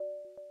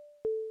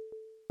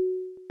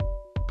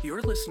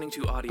You're listening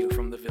to audio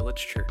from the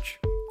Village Church,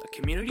 a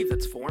community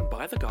that's formed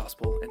by the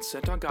gospel and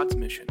sent on God's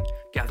mission,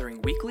 gathering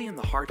weekly in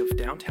the heart of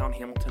downtown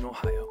Hamilton,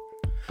 Ohio.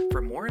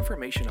 For more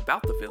information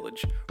about the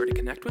Village or to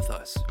connect with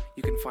us,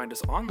 you can find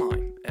us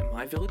online at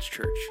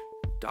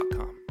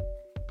myvillagechurch.com.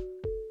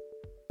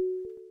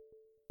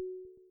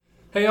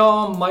 Hey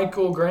y'all,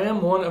 Michael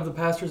Graham, one of the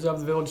pastors of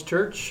the Village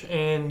Church,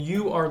 and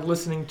you are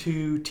listening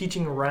to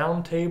Teaching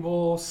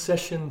Roundtable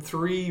Session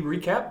 3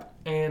 Recap,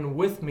 and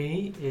with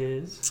me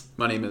is...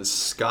 My name is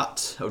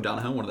Scott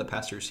O'Donohoe, one of the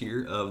pastors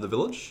here of the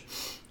Village.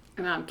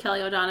 And I'm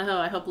Kelly O'Donohoe.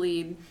 I help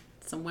lead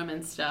some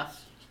women's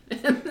stuff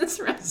in this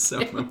round.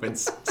 Some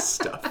women's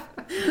stuff.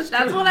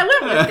 That's what I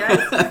went with,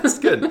 guys. That's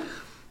good.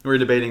 We're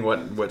debating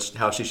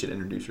how she should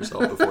introduce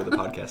herself before the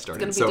podcast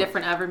started. It's going to be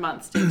different every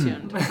month. Stay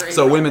tuned.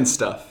 So women's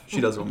stuff. She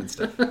does women's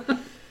stuff.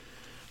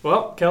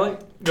 Well, Kelly,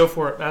 go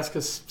for it. Ask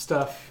us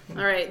stuff.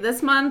 All right.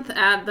 This month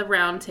at the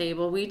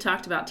Roundtable, we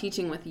talked about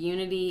teaching with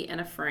unity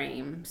and a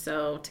frame.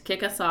 So to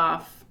kick us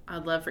off,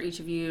 I'd love for each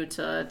of you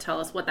to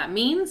tell us what that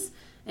means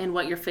and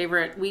what your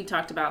favorite... We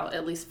talked about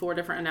at least 4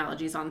 different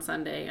analogies on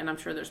Sunday, and I'm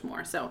sure there's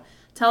more. So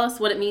tell us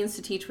what it means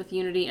to teach with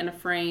unity and a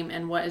frame,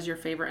 and what is your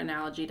favorite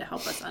analogy to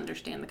help us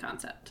understand the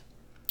concept?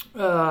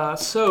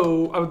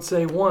 So I would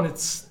say, one,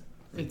 it's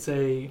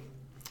a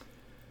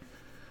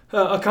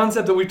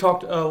concept that we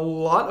talked a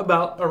lot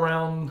about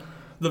around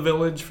the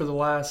Village for the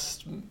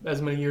last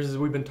as many years as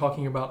we've been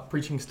talking about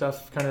preaching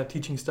stuff, kind of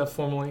teaching stuff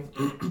formally.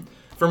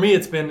 For me,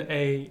 it's been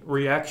a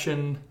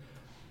reaction,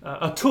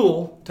 a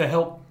tool to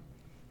help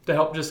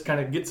just kind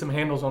of get some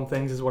handles on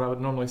things is what I would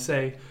normally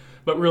say.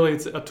 But really,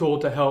 it's a tool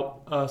to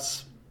help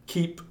us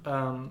keep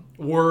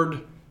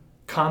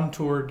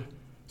word-contoured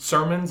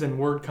sermons and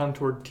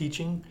word-contoured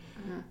teaching.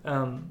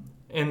 And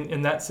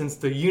in that sense,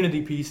 the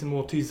unity piece, and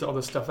we'll tease all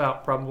this stuff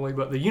out probably,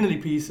 but the unity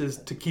piece is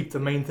to keep the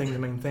main thing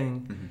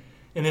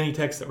in any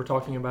text that we're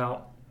talking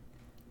about.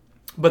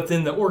 But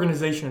then the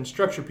organization and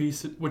structure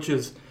piece,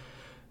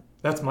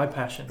 that's my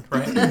passion,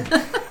 right?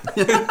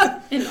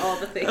 In all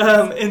the things.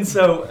 And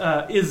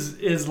so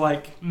is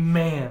like,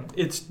 man,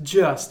 it's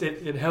just,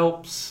 it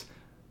helps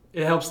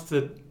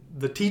the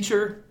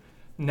teacher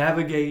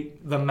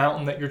navigate the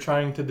mountain that you're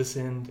trying to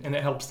descend, and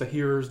it helps the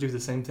hearers do the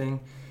same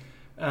thing.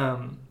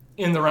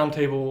 In the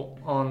Roundtable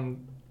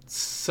on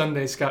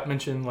Sunday, Scott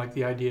mentioned like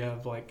the idea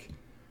of like,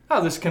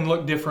 oh, this can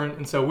look different,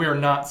 and so we are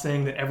not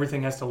saying that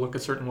everything has to look a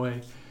certain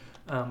way.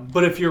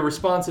 But if your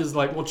response is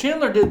like, well,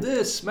 Chandler did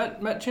this,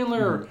 Matt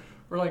Chandler,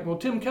 or like, well,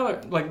 Tim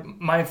Keller, like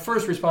my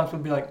first response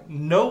would be like,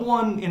 no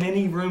one in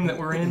any room that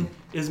we're in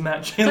is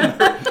Matt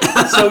Chandler.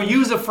 So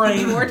use a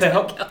frame to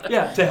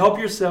help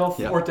yourself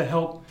or to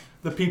help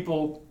the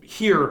people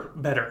hear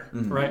better,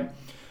 right?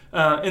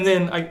 And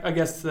then I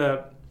guess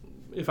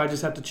if I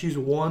just have to choose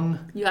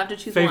one, you have to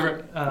choose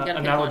favorite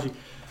analogy,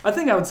 I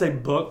think I would say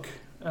book,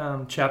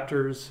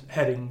 chapters,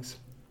 headings,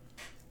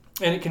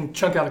 and it can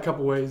chunk out a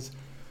couple ways.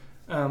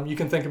 You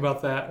can think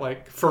about that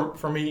like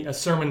for me, a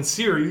sermon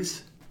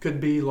series could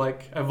be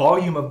like a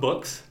volume of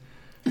books,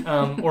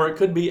 or it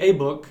could be a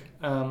book.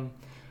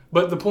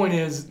 But the point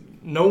is,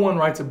 no one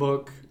writes a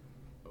book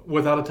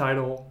without a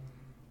title,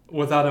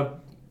 without a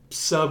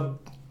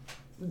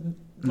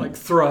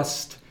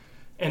thrust,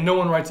 and no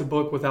one writes a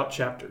book without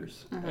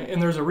chapters.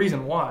 And there's a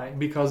reason why,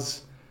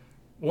 because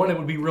one, it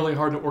would be really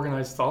hard to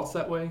organize thoughts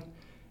that way,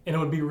 and it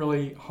would be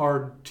really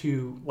hard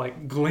to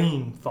like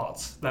glean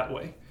thoughts that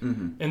way.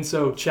 And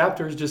so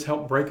chapters just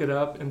help break it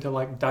up into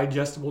like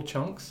digestible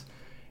chunks,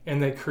 and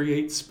they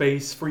create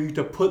space for you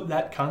to put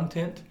that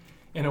content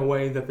in a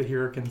way that the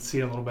hearer can see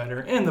it a little better.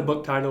 And the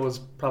book title is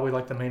probably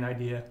like the main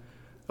idea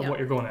of what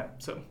you're going at.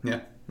 So yeah,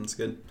 that's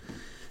good.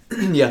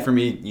 Yeah, for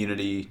me,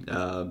 unity,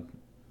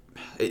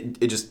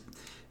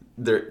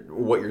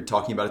 what you're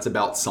talking about, it's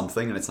about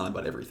something and it's not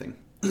about everything.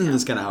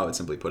 That's kind of how I would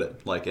simply put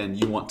it. Like,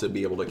 and you want to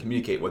be able to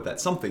communicate what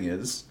that something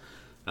is.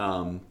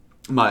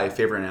 My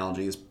favorite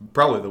analogy is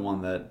probably the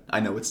one that I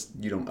know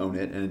you don't own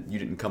it and you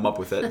didn't come up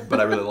with it, but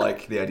I really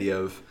like the idea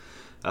of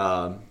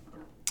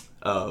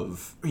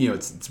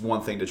it's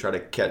one thing to try to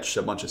catch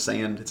a bunch of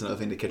sand. It's another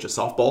thing to catch a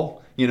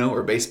softball,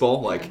 or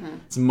baseball. Like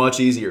it's much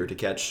easier to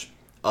catch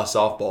a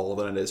softball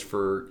than it is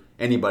for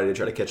anybody to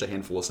try to catch a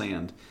handful of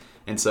sand.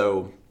 And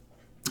so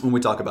when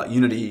we talk about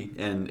unity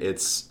and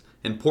its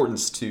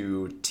importance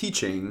to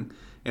teaching,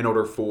 in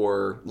order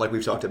for, like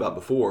we've talked about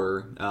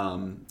before,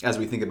 as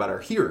we think about our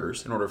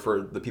hearers, in order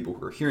for the people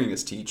who are hearing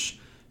us teach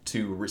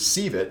to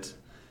receive it,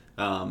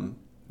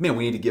 we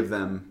need to give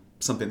them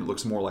something that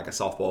looks more like a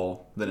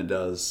softball than it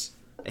does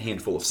a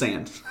handful of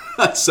sand.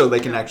 So they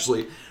can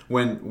actually,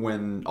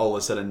 when all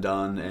is said and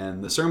done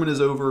and the sermon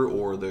is over,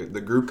 or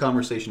the group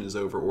conversation is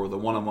over, or the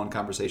one-on-one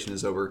conversation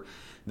is over,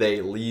 they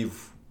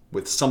leave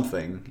with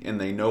something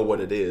and they know what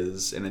it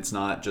is, and it's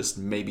not just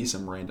maybe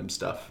some random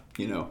stuff,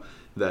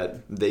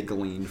 that they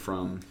gleaned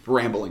from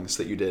ramblings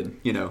that you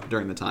did,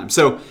 during the time.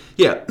 So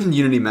yeah,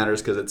 unity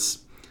matters because it's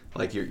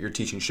like your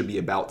teaching should be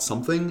about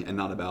something and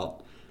not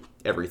about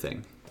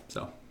everything.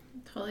 So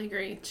Totally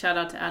agree. Shout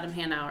out to Adam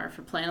Hanauer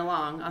for playing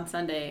along on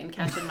Sunday and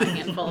catching my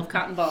handful of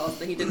cotton balls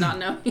that he did not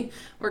know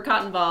were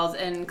cotton balls.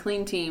 And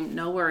clean team,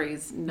 no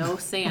worries. No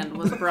sand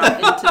was brought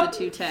into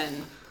the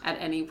 210 at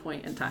any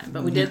point in time.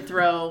 But we did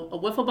throw a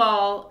wiffle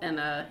ball and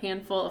a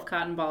handful of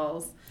cotton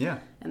balls. Yeah.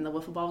 And the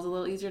wiffle ball was a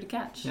little easier to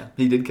catch. Yeah.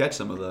 He did catch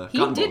some of the cotton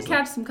balls. He did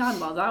catch some cotton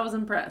balls. I was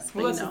impressed.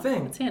 Well, but, that's the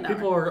thing. It's Hanauer.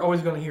 People are always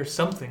going to hear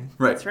something.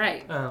 Right. That's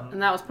right.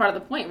 And that was part of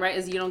the point, right?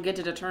 Is you don't get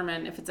to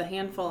determine if it's a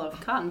handful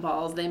of cotton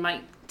balls. They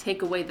might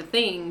take away the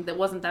thing that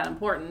wasn't that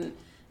important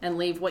and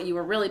leave what you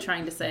were really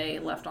trying to say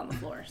left on the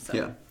floor. So.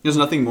 Yeah. There's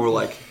nothing more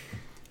like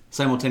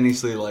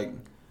simultaneously like,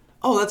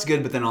 oh, that's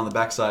good, but then on the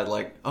backside,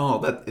 like,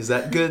 oh, is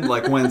that good?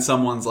 Like when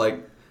someone's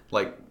like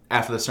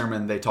after the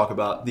sermon, they talk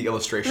about the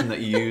illustration that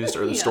you used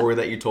or the story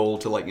that you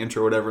told to like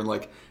intro or whatever, and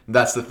like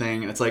that's the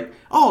thing, and it's like,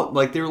 oh,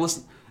 like they were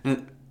listening,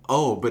 and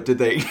but did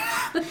they?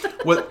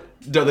 What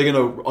are they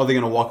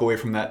gonna walk away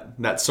from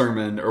that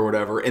sermon or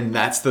whatever, and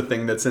that's the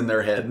thing that's in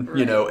their head,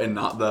 right. And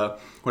not the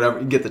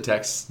whatever. You get the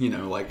text,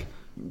 like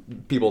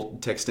people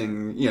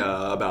texting,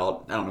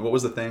 about I don't know what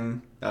was the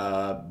thing,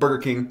 Burger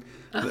King.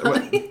 I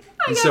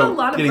got So a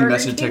lot of getting Burger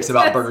message King texts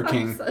about texts Burger on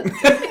King, Sunday.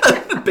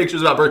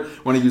 pictures about Burger.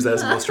 Want to use that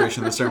as an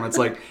illustration in the sermon? It's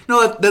like,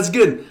 no, that's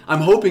good.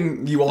 I'm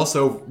hoping you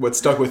also what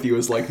stuck with you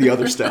is like the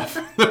other stuff,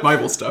 the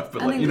Bible stuff.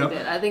 But I like think they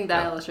did. I think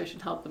that illustration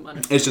helped them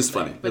understand. It's just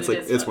funny. But It's like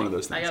is it's funny. one of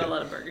those things. I got a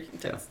lot of Burger King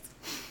texts.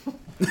 Oh,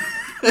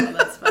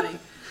 that's funny.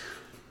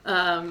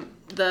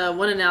 The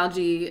one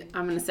analogy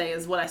I'm going to say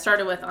is what I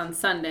started with on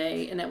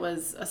Sunday, and it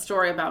was a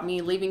story about me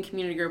leaving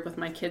community group with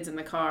my kids in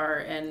the car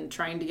and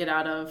trying to get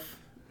out of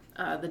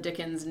the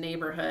Dickens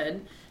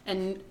neighborhood,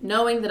 and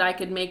knowing that I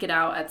could make it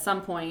out at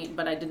some point,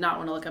 but I did not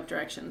want to look up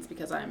directions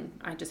because I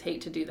just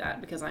hate to do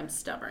that because I'm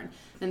stubborn.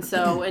 And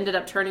so ended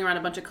up turning around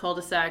a bunch of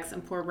cul-de-sacs,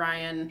 and poor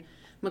Brian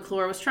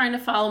McClure was trying to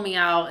follow me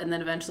out, and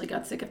then eventually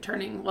got sick of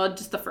turning. Well,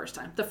 just the first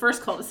time. The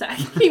first cul-de-sac,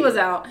 he was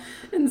out.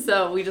 And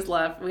so we just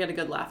left. We had a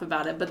good laugh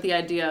about it. But the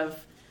idea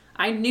of,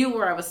 I knew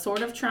where I was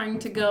sort of trying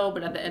to go,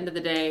 but at the end of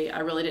the day, I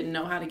really didn't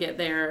know how to get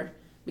there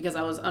because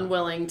I was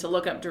unwilling to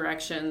look up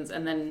directions,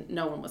 and then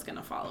no one was going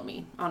to follow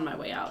me on my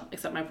way out,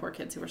 except my poor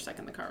kids who were stuck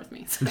in the car with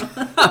me.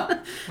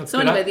 So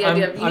anyway, the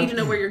idea of you need to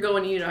know where you're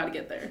going and you know how to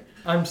get there.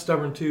 I'm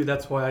stubborn too.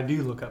 That's why I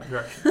do look up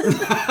directions.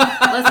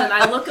 Listen,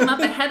 I look them up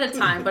ahead of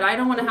time, but I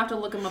don't want to have to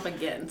look them up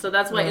again. So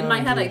that's why in my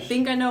head I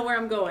think I know where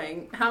I'm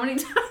going. How many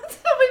times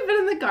have we been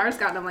in the car,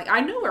 Scott? And I'm like, I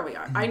know where we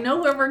are. I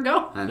know where we're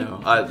going. I know.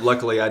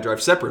 Luckily, I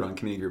drive separate on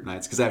community group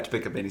nights because I have to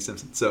pick up Andy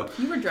Simpson. So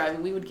you were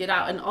driving, we would get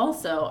out, and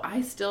also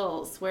I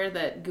still swear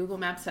that Google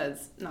Maps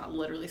has not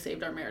literally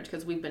saved our marriage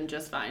because we've been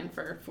just fine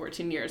for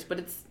 14 years, but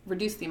it's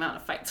reduced the amount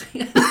of fights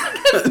we have.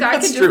 Scott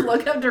can just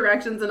look up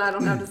directions and I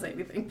don't have to say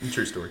anything.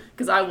 True story.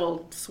 Because I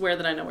will swear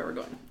that I know where we're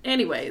going.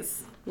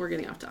 Anyways, we're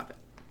getting off topic.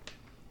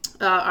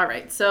 All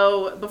right,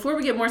 so before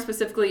we get more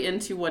specifically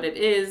into what it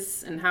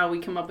is and how we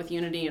come up with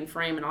unity and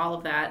frame and all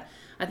of that,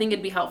 I think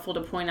it'd be helpful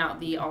to point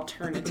out the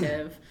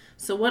alternative.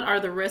 So what are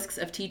the risks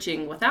of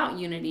teaching without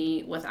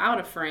unity, without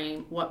a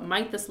frame? What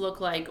might this look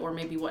like, or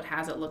maybe what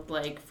has it looked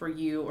like for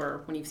you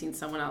or when you've seen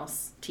someone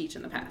else teach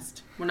in the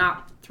past? We're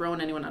not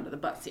throwing anyone under the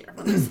bus here.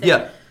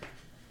 Yeah.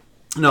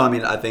 No, I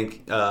mean, I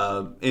think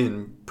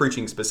in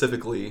preaching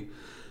specifically,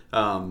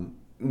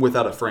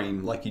 without a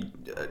frame, like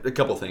a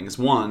couple things.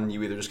 One,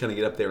 you either just kind of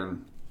get up there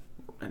and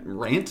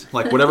rant,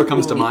 like whatever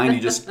comes to mind.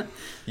 You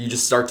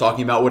just start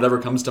talking about whatever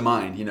comes to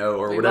mind,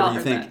 or whatever you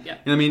think. That, yeah. You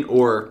know what I mean?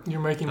 Or you're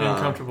making me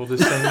uncomfortable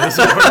just saying this.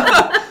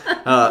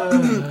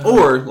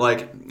 Or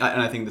like, and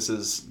I think this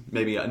is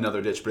maybe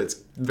another ditch, but it's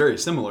very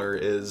similar.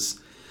 Is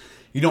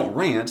you don't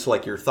rant,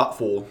 like you're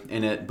thoughtful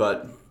in it,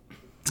 but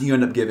you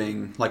end up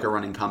giving like a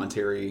running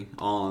commentary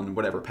on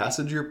whatever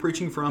passage you're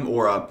preaching from,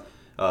 or a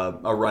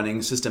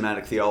running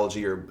systematic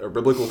theology or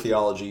biblical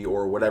theology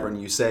or whatever,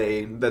 and you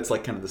say that's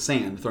like kind of the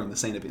sand, throwing the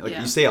sand at me. Like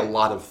you say a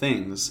lot of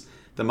things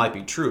that might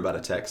be true about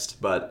a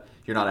text, but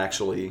you're not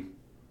actually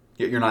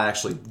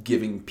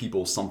giving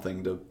people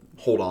something to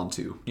hold on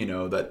to,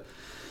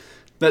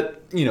 that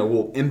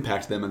will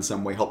impact them in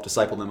some way, help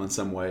disciple them in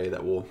some way,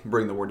 that will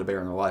bring the word to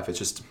bear in their life. It's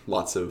just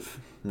lots of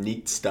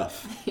neat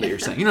stuff that you're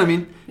saying. You know what I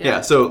mean?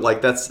 Yeah. So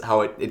like that's how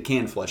it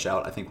can flesh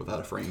out, I think, without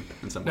a frame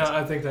in some ways. No,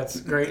 I think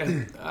that's great.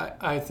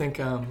 I think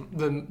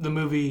the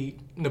movie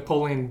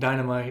Napoleon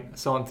Dynamite, I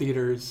saw in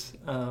theaters.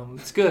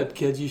 It's good,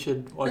 kids. You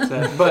should watch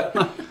that. But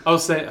I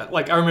was saying,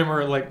 like, I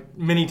remember like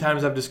many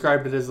times I've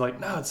described it as like,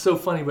 no, it's so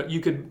funny, but you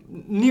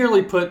could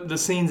nearly put the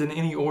scenes in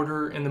any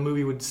order and the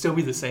movie would still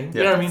be the same.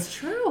 You know what I mean? That's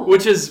true.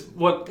 Which is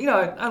what,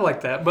 I like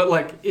that. But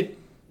like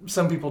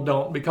some people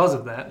don't because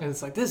of that. And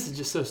it's like, this is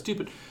just so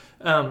stupid.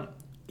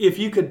 If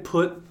you could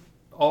put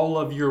all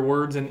of your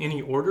words in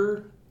any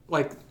order,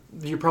 like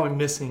you're probably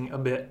missing a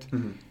bit.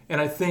 Mm-hmm. And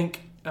I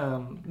think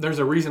there's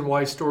a reason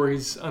why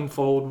stories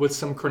unfold with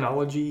some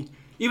chronology,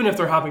 even if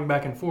they're hopping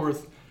back and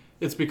forth.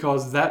 It's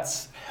because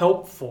that's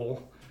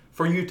helpful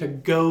for you to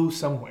go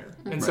somewhere.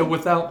 And right. So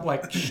without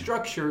like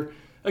structure,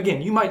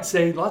 again, you might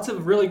say lots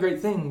of really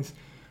great things,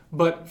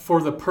 but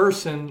for the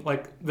person,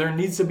 like there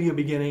needs to be a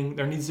beginning,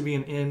 there needs to be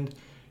an end.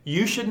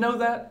 you should know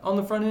that on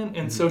the front end,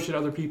 and so should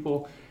other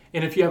people.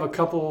 And if you have a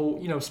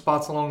couple,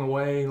 spots along the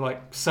way,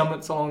 like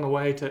summits along the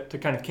way to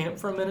kind of camp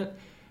for a minute,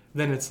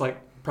 then it's like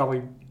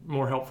probably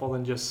more helpful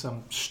than just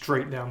some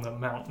straight down the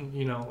mountain,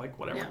 like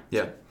whatever.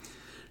 Yeah.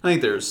 I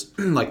think there's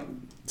like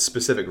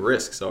specific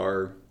risks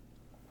are,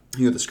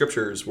 the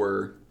scriptures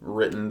were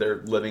written,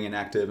 they're living and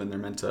active, and they're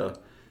meant to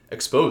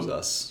expose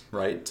us,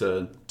 right,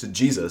 to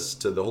Jesus,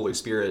 to the Holy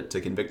Spirit,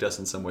 to convict us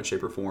in some way,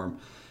 shape, or form.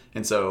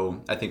 And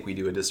so I think we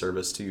do a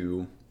disservice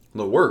to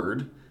the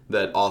word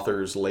that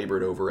authors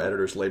labored over,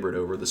 editors labored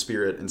over, the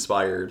Spirit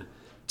inspired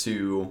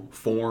to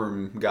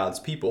form God's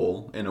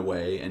people in a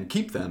way and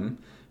keep them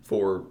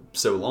for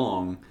so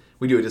long.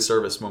 We do a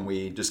disservice when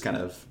we just kind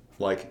of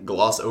like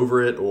gloss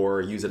over it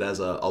or use it as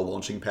a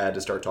launching pad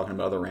to start talking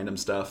about other random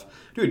stuff.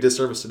 Do a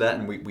disservice to that,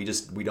 and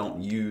we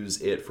don't use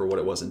it for what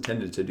it was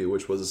intended to do,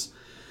 which was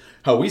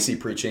how we see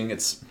preaching.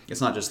 It's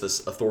not just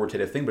this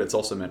authoritative thing, but it's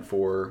also meant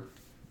for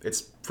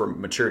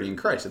maturity in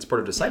Christ. It's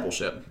part of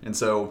discipleship. And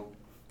so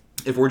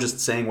if we're just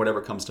saying whatever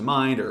comes to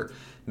mind or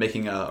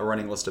making a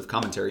running list of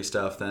commentary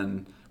stuff,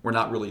 then we're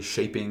not really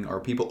shaping our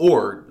people.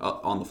 Or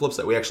on the flip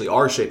side, we actually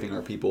are shaping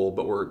our people,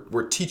 but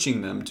we're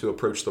teaching them to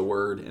approach the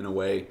word in a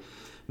way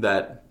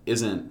that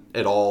isn't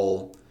at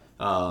all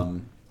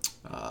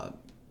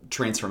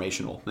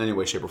transformational in any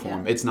way, shape, or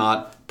form. It's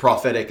not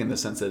prophetic in the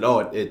sense that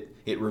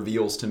it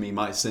reveals to me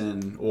my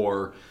sin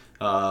or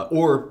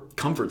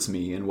comforts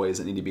me in ways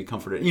that need to be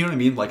comforted. You know what I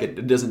mean? Like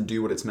it doesn't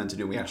do what it's meant to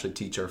do. We actually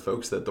teach our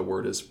folks that the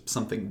word is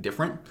something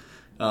different.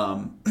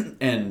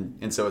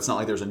 And so it's not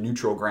like there's a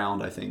neutral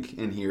ground, I think,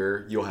 in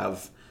here. You'll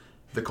have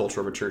the culture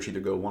of a church either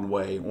go one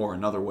way or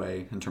another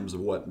way in terms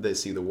of what they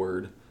see the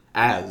word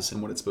as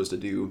and what it's supposed to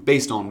do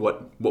based on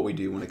what we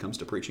do when it comes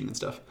to preaching and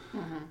stuff.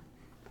 Mm-hmm.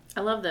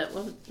 I love that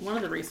one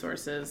of the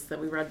resources that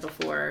we read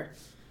before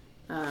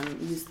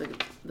used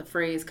the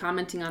phrase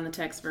commenting on the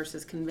text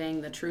versus conveying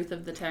the truth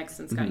of the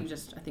text. And Scott,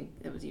 I think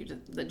it was you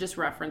that just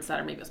referenced that,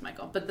 or maybe it was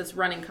Michael, but this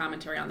running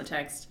commentary on the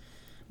text,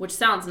 which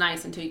sounds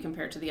nice until you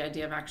compare it to the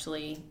idea of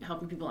actually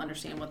helping people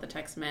understand what the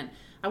text meant.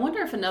 I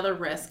wonder if another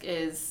risk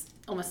is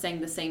almost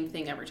saying the same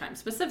thing every time,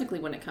 specifically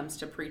when it comes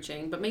to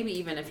preaching, but maybe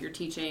even if you're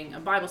teaching a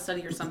Bible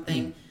study or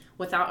something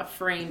without a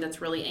frame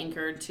that's really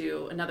anchored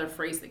to another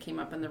phrase that came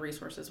up in the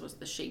resources was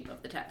the shape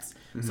of the text.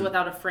 So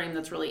without a frame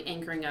that's really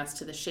anchoring us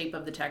to the shape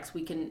of the text,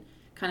 we can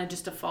kind of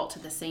just default to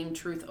the same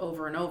truth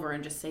over and over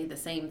and just say the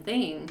same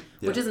thing,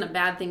 which isn't a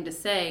bad thing to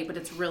say, but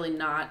it's really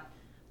not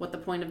what the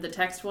point of the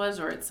text was,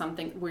 or it's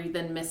something where you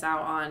then miss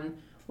out on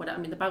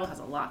the Bible has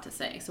a lot to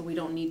say, so we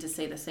don't need to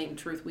say the same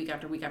truth week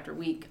after week after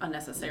week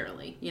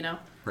unnecessarily,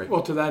 Right.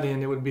 Well, to that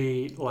end, it would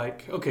be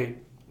like, okay,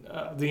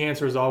 the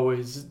answer is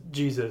always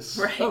Jesus.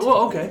 Right.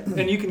 Well, okay,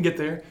 and you can get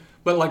there,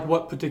 but like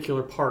what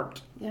particular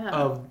part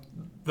of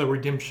the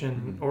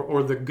redemption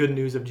or the good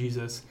news of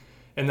Jesus?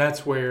 And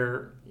that's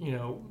where,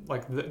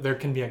 there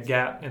can be a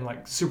gap in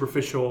like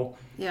superficial.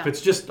 If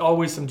it's just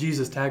always some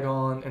Jesus tag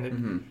on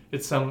and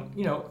it's some,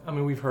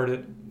 we've heard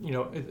it,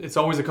 it's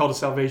always a call to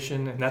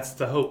salvation and that's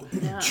the hope.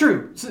 Yeah.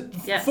 True.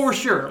 Yes. For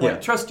sure.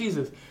 Like trust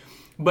Jesus.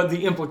 But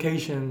the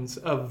implications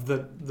of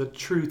the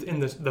truth in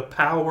the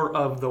power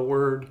of the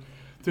word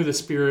through the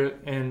Spirit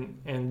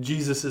and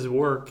Jesus's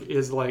work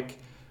is like,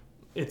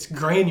 it's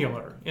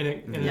granular and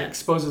it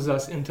exposes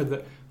us into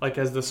the, like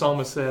as the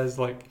psalmist says,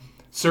 like,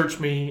 search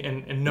me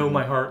and know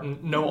my heart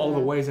and know all the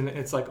ways, and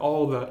it's like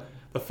all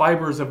the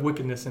fibers of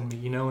wickedness in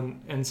me,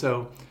 and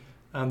so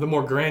the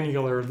more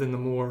granular, then the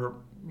more,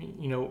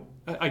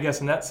 I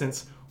guess in that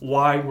sense,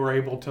 why we're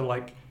able to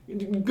like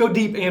go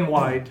deep and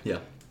wide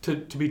to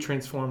be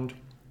transformed.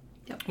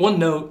 Yep. One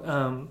note,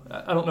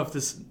 I don't know if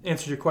this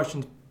answers your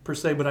question per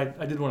se, but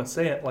I did want to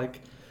say it,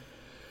 like,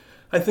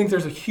 I think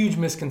there's a huge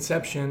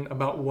misconception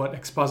about what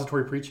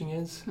expository preaching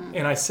is,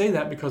 and I say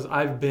that because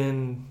I've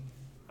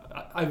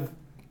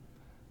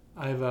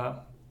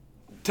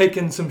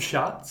taken some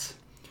shots,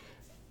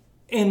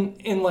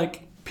 and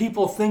like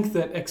people think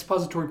that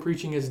expository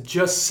preaching is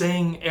just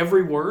saying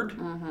every word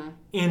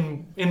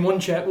in one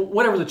chat,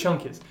 whatever the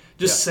chunk is,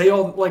 just say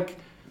all like,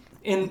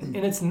 and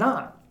it's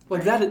not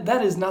like that.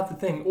 That is not the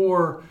thing,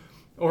 or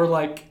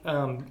like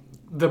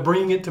the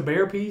bringing it to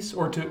bear piece,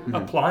 or to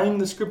applying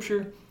the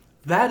scripture.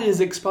 That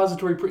is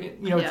expository.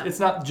 It's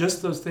not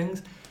just those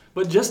things.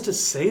 But just to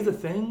say the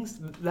things,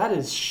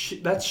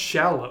 that's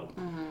shallow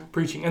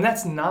preaching. And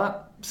that's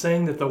not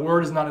saying that the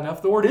word is not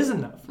enough. The word is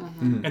enough.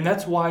 And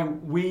that's why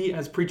we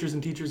as preachers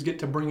and teachers get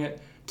to bring it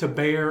to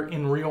bear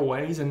in real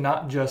ways and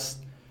not just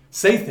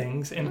say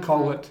things and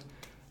call it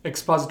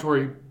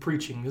expository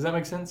preaching. Does that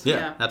make sense?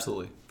 Yeah,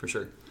 absolutely. For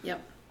sure.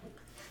 Yep.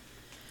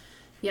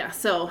 Yeah,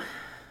 so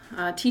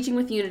teaching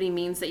with unity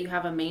means that you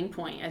have a main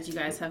point, as you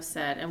guys have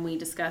said. And we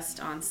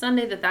discussed on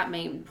Sunday that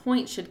main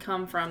point should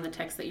come from the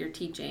text that you're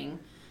teaching.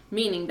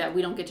 Meaning that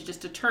we don't get to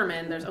just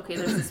determine there's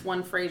this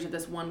one phrase or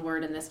this one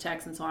word in this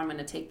text, and so I'm going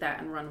to take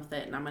that and run with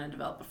it, and I'm going to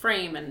develop a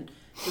frame and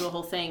do a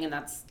whole thing, and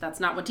that's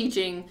not what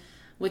teaching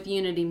with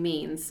unity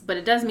means. But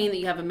it does mean that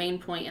you have a main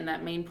point, and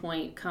that main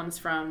point comes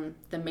from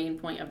the main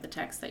point of the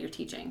text that you're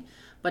teaching.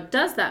 But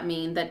does that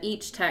mean that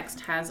each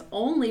text has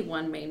only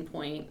one main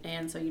point,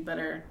 and so you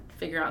better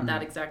figure out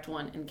that exact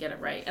one and get it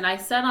right? And I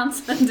said on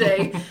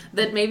Sunday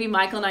that maybe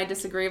Michael and I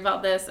disagree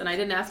about this, and I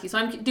didn't ask you.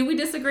 So do we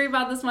disagree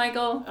about this,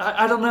 Michael?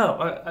 I don't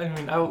know. I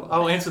mean,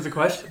 I'll answer the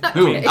question.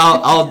 Ooh,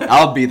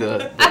 I'll be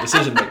the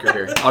decision maker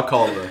here. I'll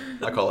call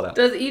it out.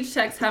 Does each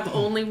text have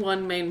only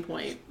one main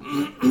point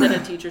that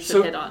a teacher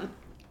should hit on?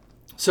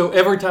 So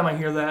every time I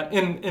hear that,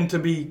 and to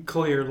be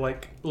clear,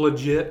 like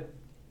legit,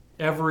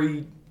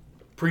 every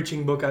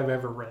preaching book I've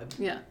ever read,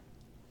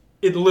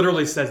 it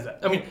literally says that.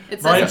 I mean,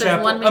 Brian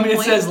Chappell. It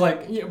says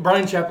like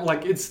Brian Chappell.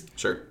 Like it's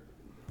sure.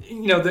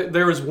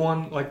 There is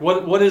one like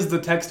what is the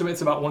text of it?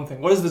 It's about one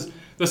thing. What is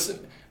this?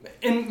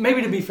 And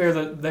maybe to be fair,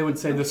 that they would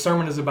say the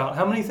sermon is about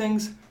how many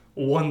things?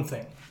 One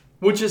thing,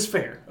 which is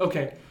fair.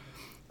 Okay.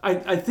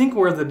 I think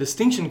where the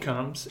distinction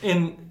comes,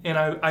 and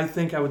I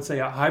think I would say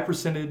a high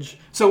percentage.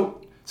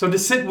 So to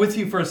sit with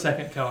you for a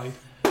second, Kelly,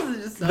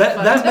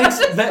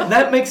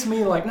 that makes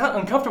me like not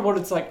uncomfortable.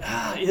 It's like,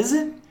 is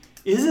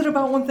it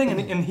about one thing?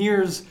 And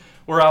here's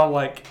where I'll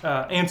like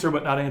answer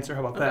but not answer.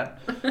 How about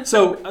that?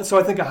 So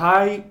I think a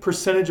high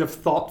percentage of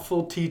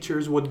thoughtful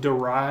teachers would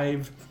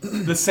derive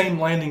the same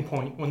landing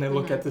point when they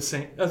look at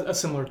a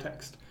similar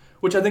text,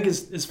 which I think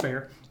is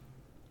fair.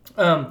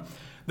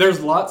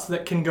 There's lots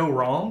that can go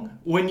wrong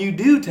when you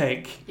do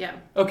take. Yeah.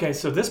 Okay,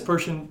 so this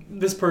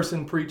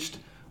person preached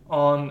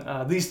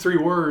on these 3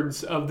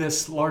 words of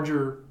this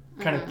larger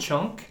kind of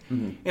chunk.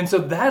 And so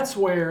that's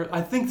where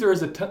I think there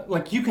is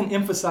like you can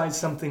emphasize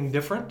something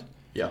different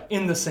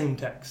in the same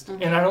text.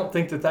 And I don't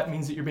think that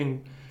means that you're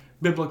being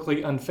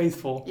biblically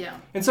unfaithful. Yeah.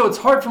 And so it's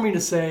hard for me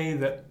to say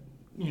that,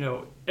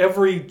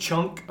 every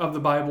chunk of the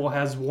Bible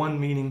has one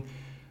meaning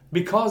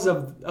because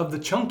of the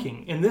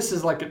chunking. And this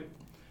is like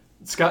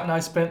Scott and I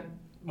spent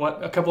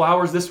a couple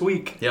hours this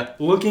week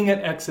looking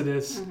at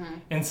Exodus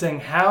and saying,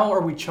 how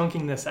are we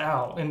chunking this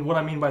out? And what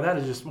I mean by that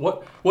is just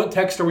what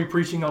text are we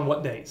preaching on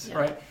what days,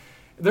 right?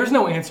 There's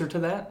no answer to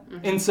that.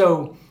 And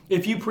so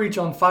if you preach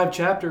on 5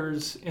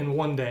 chapters in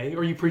one day,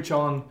 or you preach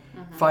on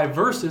 5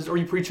 verses, or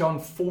you preach on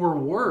 4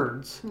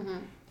 words,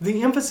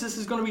 the emphasis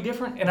is going to be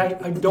different. And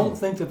I don't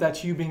think that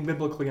that's you being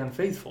biblically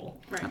unfaithful.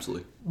 Right.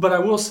 Absolutely. But I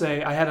will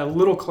say I had a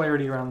little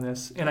clarity around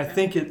this, and I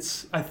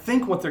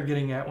think what they're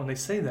getting at when they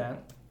say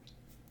that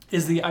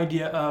is the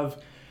idea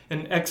of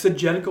an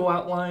exegetical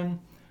outline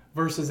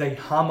versus a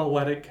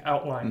homiletic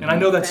outline. And I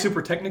know that's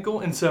super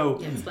technical, and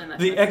so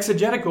the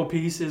exegetical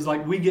piece is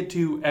like we get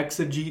to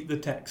exegete the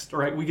text,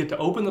 right? We get to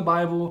open the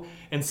Bible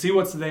and see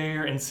what's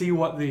there and see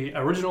what the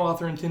original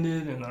author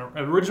intended and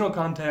the original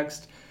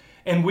context,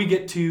 and we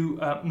get to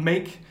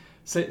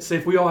say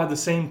if we all had the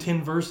same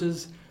 10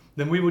 verses,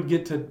 then we would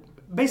get to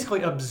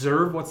basically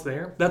observe what's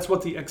there. That's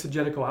what the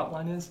exegetical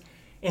outline is,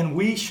 and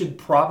we should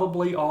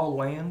probably all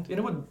land, and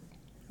it would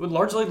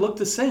largely look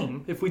the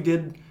same if we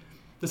did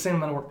the same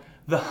amount of work.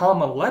 The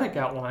homiletic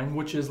outline,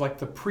 which is like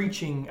the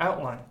preaching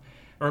outline.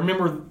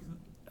 Remember,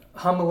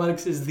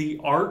 homiletics is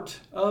the art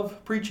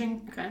of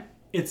preaching. Okay.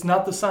 It's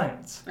not the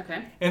science.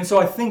 Okay. And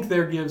so I think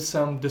there gives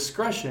some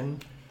discretion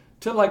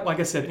to, like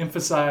I said,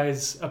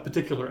 emphasize a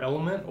particular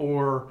element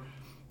or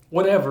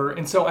whatever.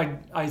 And so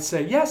I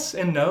say yes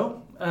and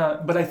no.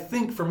 But I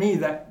think for me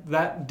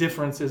that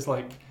difference is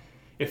like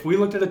if we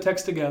looked at a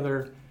text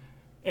together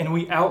and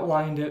we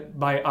outlined it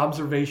by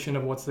observation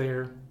of what's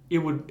there, it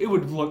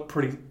would look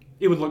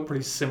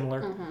pretty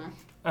similar.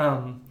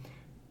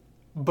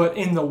 But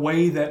in the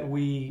way that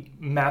we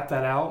map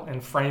that out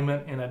and frame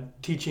it in a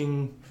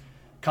teaching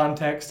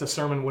context, a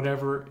sermon,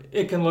 whatever,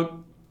 it can look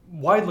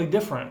widely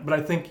different. But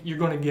I think you're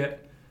going to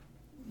get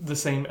the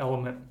same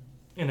element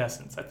in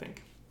essence, I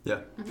think. Yeah.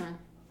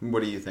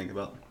 What do you think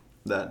about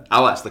that?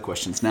 I'll ask the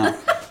questions now.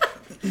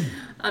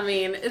 I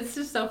mean, it's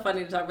just so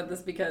funny to talk about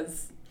this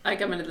because I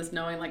come into this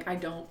knowing, like, I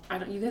don't,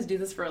 you guys do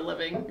this for a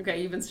living.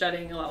 Okay, you've been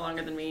studying a lot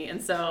longer than me.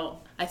 And so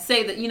I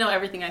say that,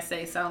 everything I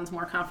say sounds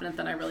more confident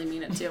than I really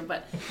mean it to.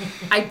 But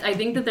I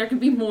think that there can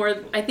be more,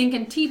 I think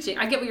in teaching,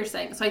 I get what you're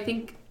saying. So I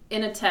think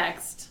in a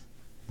text,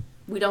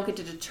 we don't get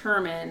to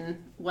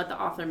determine what the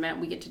author meant.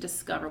 We get to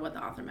discover what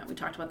the author meant. We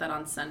talked about that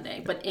on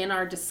Sunday. But in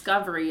our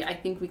discovery, I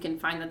think we can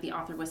find that the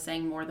author was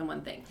saying more than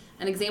one thing.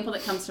 An example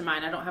that comes to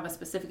mind, I don't have a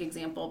specific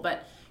example,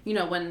 but,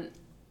 when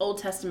Old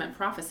Testament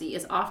prophecy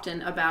is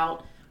often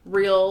about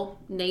real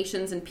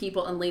nations and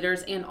people and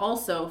leaders and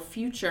also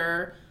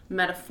future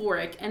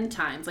metaphoric end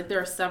times. Like there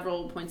are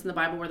several points in the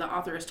Bible where the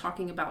author is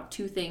talking about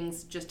 2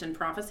 things just in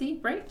prophecy,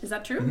 right? Is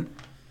that true?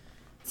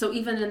 So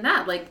even in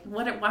that, like,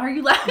 why are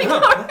you laughing?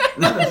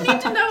 I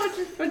need to know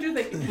what you're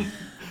thinking.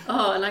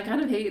 Oh, and I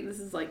kind of hate, this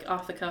is like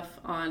off the cuff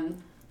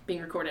on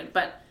being recorded,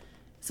 but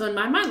so in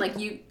my mind, like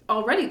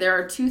there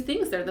are 2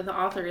 things there that the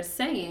author is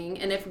saying,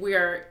 and if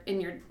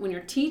when you're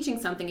teaching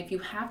something, if you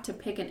have to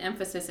pick an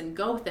emphasis and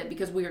go with it,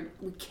 because we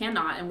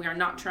cannot, and we are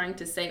not trying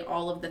to say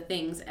all of the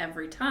things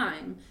every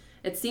time,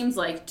 it seems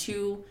like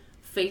 2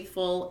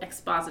 faithful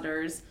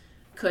expositors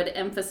could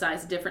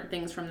emphasize different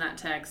things from that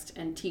text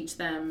and teach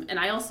them. And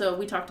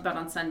we talked about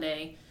on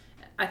Sunday,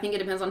 I think it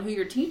depends on who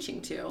you're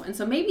teaching to. And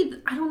so maybe,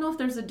 I don't know if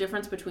there's a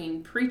difference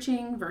between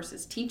preaching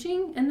versus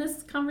teaching in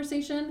this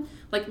conversation.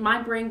 Like,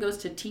 my brain goes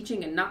to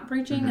teaching and not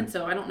preaching, and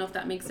so I don't know if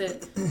that makes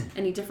it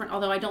any different,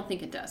 although I don't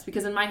think it does.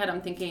 Because in my head,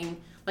 I'm thinking,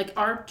 like,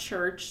 our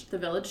church, the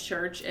Village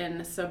Church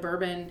in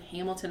suburban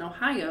Hamilton,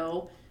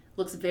 Ohio,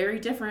 looks very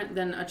different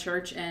than a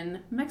church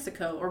in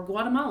Mexico or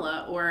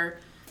Guatemala or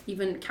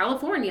even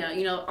California,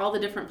 you know, all the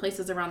different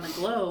places around the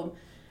globe.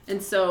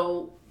 And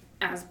so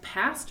as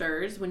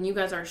pastors, when you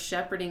guys are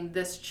shepherding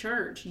this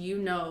church, you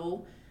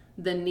know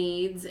the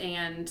needs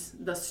and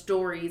the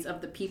stories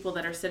of the people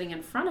that are sitting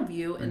in front of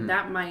you. And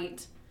that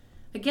might,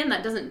 again,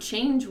 that doesn't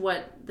change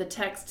what the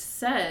text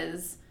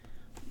says,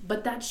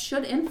 but that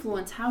should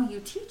influence how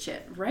you teach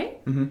it, right?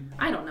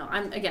 I don't know.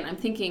 I'm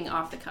thinking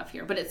off the cuff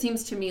here, but it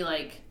seems to me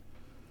like,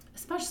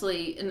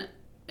 especially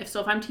if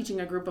I'm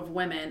teaching a group of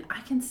women,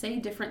 I can say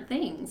different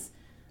things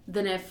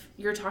than if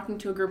you're talking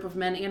to a group of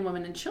men and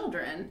women and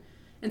children.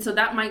 And so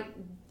that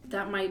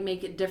might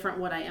make it different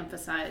what I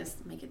emphasize,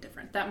 make it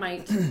different. That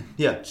might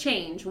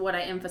change what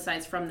I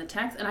emphasize from the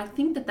text. And I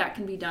think that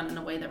can be done in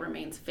a way that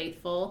remains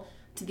faithful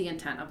to the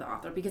intent of the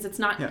author, because it's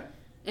not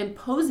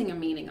imposing a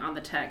meaning on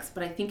the text,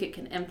 but I think it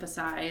can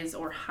emphasize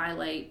or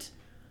highlight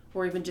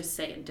or even just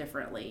say it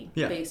differently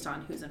based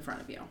on who's in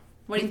front of you.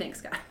 What do you think,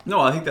 Scott? No,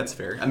 I think that's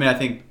fair. I mean, I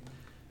think,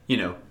 you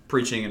know,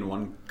 preaching in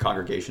one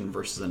congregation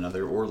versus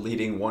another, or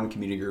leading one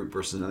community group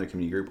versus another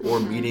community group, or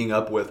meeting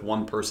up with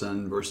one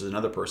person versus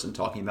another person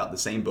talking about the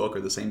same book or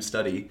the same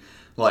study,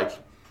 like,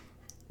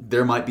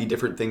 there might be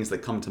different things that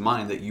come to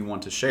mind that you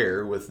want to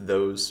share with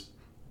those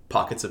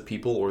pockets of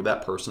people or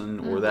that person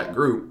or that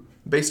group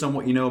based on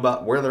what you know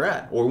about where they're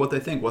at or what they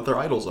think, what their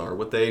idols are,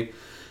 what they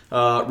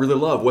really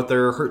love, what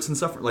their hurts and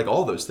suffering, like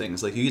all those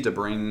things. Like, you get to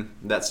bring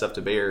that stuff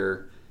to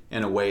bear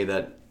in a way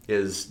that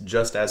is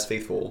just as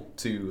faithful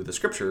to the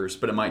scriptures,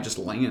 but it might just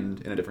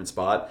land in a different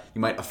spot.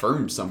 You might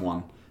affirm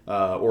someone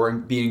or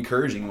be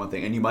encouraging one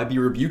thing, and you might be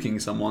rebuking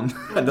someone,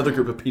 another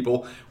group of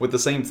people, with the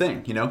same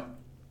thing, you know?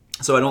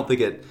 So I don't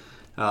think it,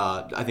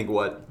 I think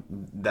what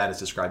that is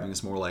describing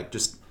is more like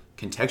just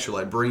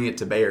contextualize, bring it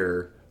to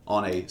bear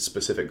on a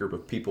specific group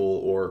of people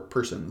or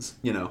persons,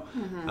 you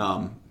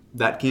know?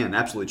 That can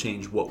absolutely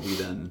change what we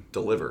then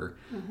deliver.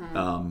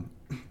 I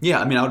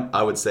mean,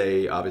 I would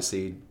say,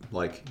 obviously,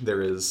 like,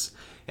 there is,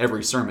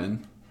 every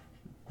sermon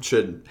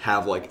should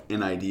have, like,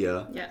 an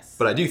idea. Yes.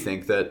 But I do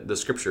think that the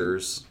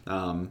scriptures,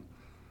 well,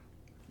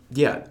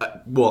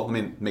 let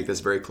me make this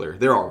very clear.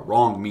 There are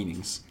wrong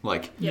meanings.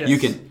 Like, you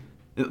can,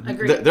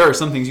 there are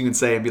some things you can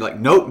say and be like,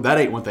 nope, that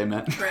ain't what they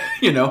meant. Right.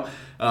 You know?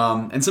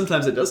 And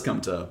sometimes it does come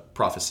to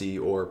prophecy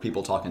or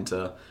people talking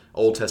to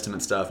Old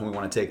Testament stuff, and we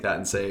want to take that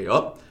and say,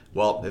 oh,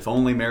 well, if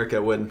only America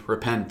would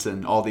repent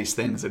and all these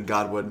things, and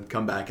God would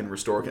come back and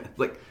restore it.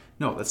 Like,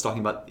 no, that's talking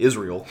about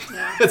Israel.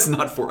 It's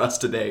not for us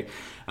today.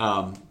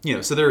 You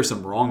know, so there are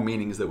some wrong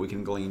meanings that we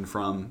can glean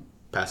from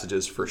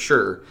passages for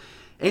sure.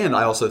 And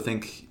I also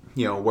think,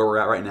 you know, where we're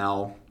at right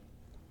now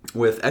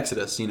with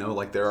Exodus, you know,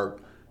 like, there are,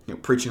 you know,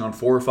 preaching on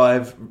 4 or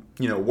 5,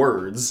 you know,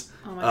 words,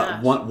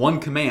 one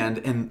command,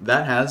 and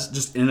that has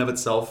just in and of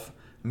itself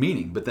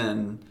meaning. But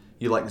then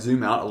you, like,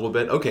 zoom out a little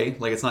bit. Okay,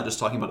 like, it's not just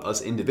talking about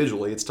us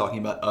individually, it's talking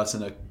about us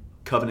in a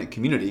covenant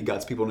community,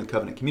 God's people in a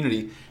covenant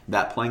community,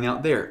 that playing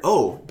out there.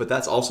 Oh, but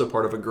that's also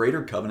part of a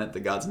greater covenant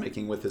that God's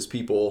making with his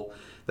people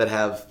that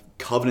have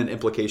covenant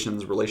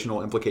implications,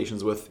 relational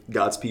implications with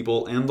God's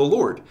people and the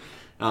Lord.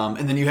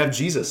 And then you have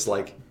Jesus,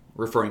 like,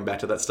 referring back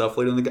to that stuff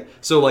later in the...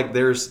 So, like,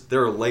 there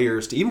are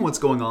layers to even what's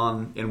going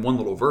on in one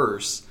little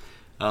verse.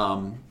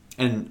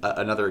 And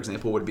another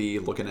example would be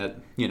looking at,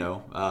 you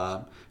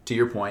know, to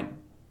your point,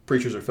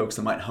 preachers are folks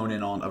that might hone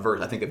in on a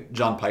verse. I think of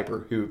John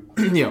Piper, who,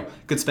 you know,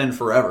 could spend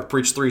forever,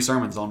 preach 3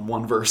 sermons on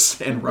one verse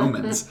in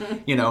Romans,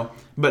 you know,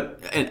 but,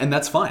 and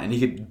that's fine. And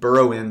he could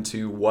burrow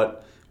into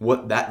what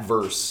that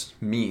verse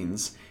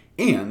means.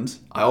 And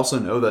I also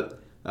know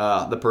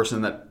that the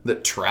person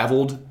that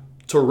traveled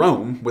to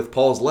Rome with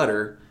Paul's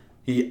letter,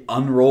 he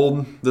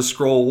unrolled the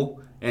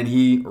scroll and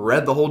he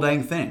read the whole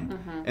dang thing.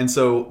 And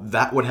so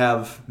that would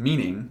have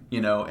meaning,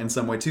 you know, in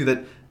some way too,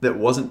 that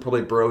wasn't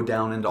probably burrowed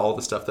down into all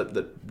the stuff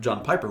that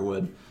John Piper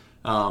would.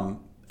 And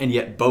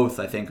yet both,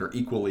 I think, are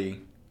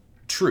equally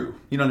true.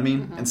 You know what I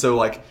mean? And so,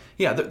 like,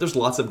 yeah, there's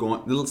lots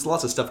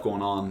of stuff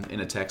going on in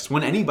a text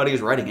when anybody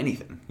is writing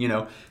anything. You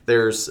know,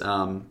 there's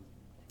kind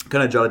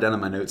of jotted down in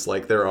my notes,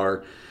 like, there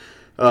are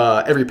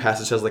every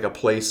passage has, like, a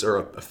place or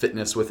a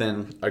fitness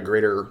within a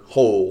greater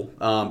whole.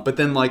 But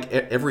then, like,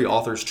 every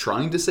author's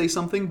trying to say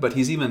something, but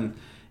he's even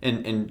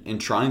in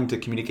trying to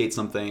communicate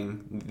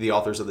something, the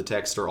authors of the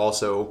text are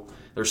also,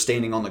 they're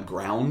standing on the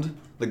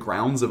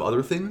grounds of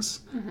other things,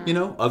 you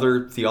know,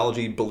 other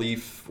theology,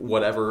 belief,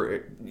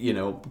 whatever, you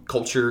know,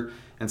 culture.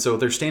 And so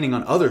they're standing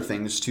on other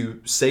things to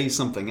say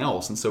something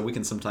else. And so we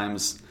can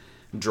sometimes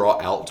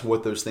draw out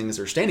what those things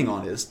are standing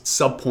on is,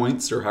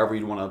 subpoints, or however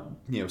you'd want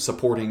to, you know,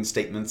 supporting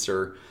statements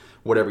or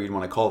whatever you'd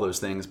want to call those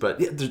things. But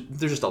yeah,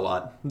 there's just a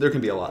lot. There can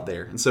be a lot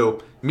there. And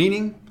so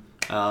meaning,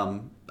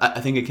 I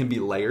think it can be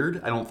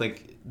layered. I don't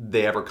think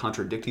they ever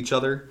contradict each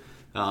other.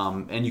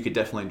 And you could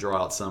definitely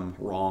draw out some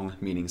wrong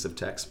meanings of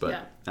text, but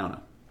Yeah. I don't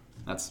know.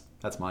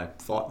 That's my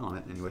thought on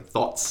it anyway.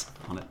 Thoughts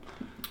on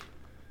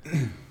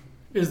it.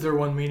 Is there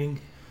one meaning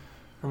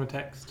from a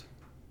text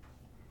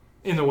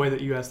in the way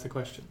that you asked the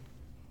question?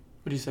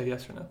 Would you say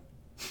yes or no?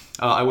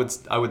 I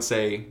would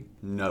say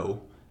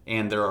no,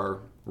 and there are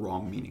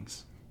wrong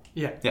meanings.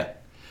 Yeah. Yeah,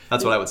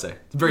 that's what I would say.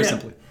 Very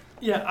simply.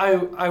 Yeah,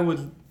 I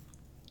would.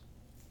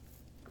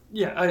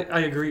 Yeah,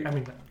 I agree. I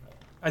mean,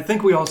 I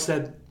think we all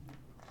said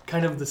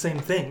kind of the same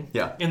thing.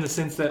 Yeah. In the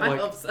sense that, I like,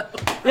 hope so.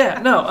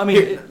 yeah, no, I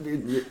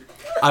mean,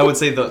 I would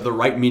say the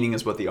right meaning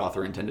is what the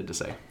author intended to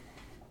say.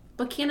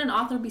 But can an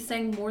author be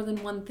saying more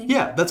than one thing?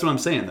 Yeah, that's what I'm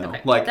saying though.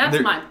 Okay, Like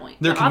that's my point.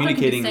 They're The author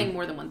communicating. could be saying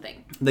more than one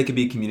thing. They could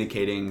be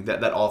communicating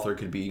that author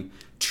could be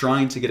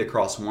trying to get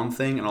across one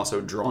thing and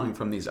also drawing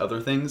from these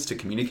other things to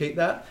communicate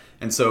that.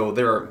 And so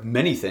there are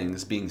many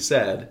things being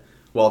said,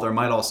 while there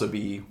might also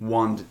be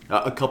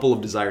a couple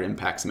of desired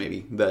impacts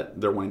maybe that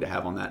they're wanting to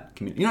have on that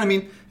community. You know what I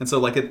mean? And so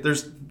like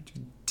there's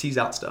tease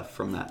out stuff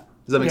from that.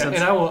 Does that make sense?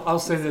 And I'll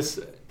say this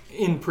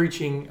in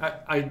preaching,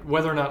 I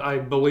whether or not I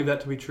believe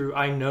that to be true,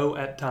 I know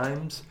at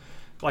times,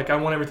 like, I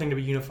want everything to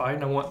be unified,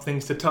 and I want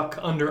things to tuck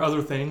under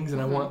other things,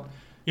 and I want,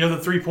 the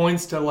 3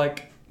 points to,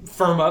 like,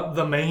 firm up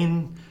the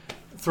main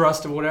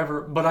thrust of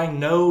whatever. But I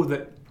know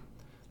that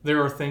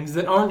there are things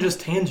that aren't just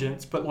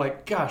tangents, but,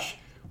 like, gosh,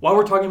 while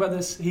we're talking about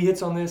this, he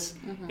hits on this,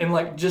 and,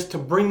 like, just to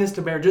bring this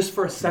to bear just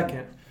for a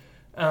second,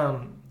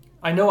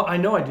 I know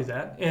I do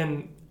that,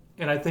 and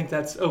I think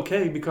that's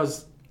okay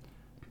because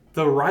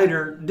the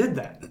writer did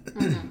that.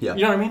 Yeah.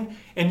 You know what I mean?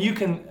 And you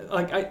can,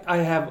 like, I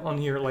have on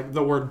here, like,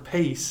 the word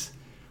pace,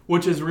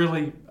 which is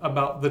really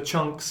about the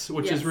chunks,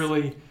 which is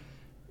really,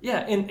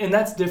 and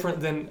that's different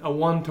than a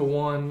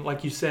one-to-one.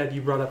 Like you said,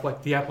 you brought up,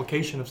 like, the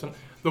application of something.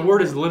 The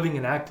word is living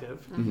and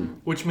active,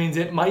 which means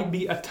it might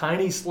be a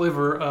tiny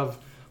sliver of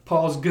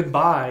Paul's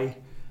goodbye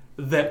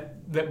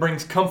that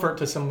brings comfort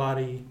to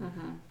somebody.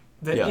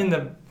 That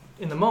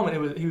in the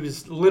moment, he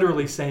was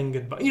literally saying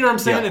goodbye. You know what I'm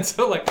saying? Yeah. And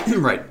so, like,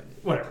 Right.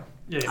 whatever.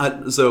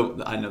 Yeah.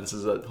 So I know this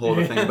is a whole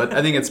other thing, but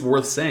I think it's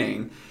worth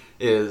saying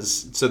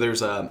is, so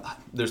there's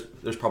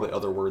probably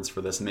other words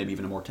for this and maybe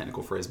even a more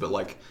technical phrase, but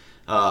like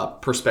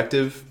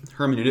perspective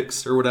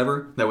hermeneutics or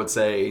whatever that would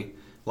say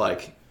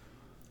like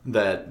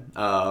that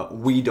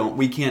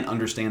we can't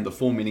understand the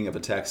full meaning of a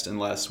text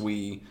unless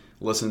we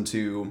listen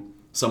to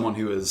someone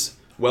who is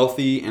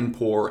wealthy and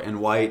poor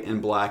and white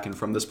and black and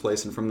from this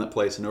place and from that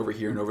place and over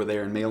here and over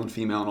there and male and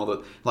female and all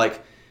that,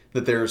 like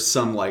that there's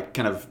some like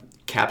kind of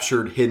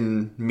captured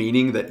hidden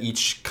meaning that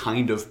each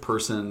kind of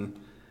person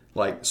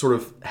like sort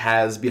of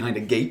has behind a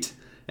gate,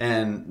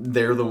 and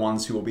they're the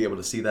ones who will be able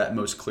to see that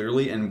most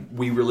clearly. And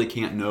we really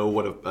can't know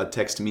what a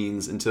text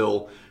means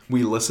until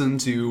we listen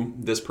to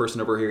this person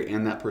over here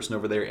and that person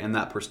over there and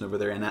that person over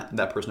there and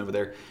that person over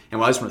there. And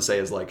what I just want to say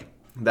is like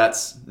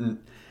that's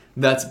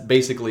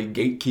basically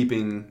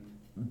gatekeeping,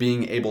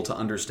 being able to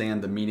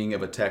understand the meaning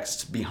of a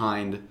text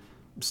behind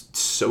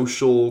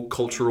social,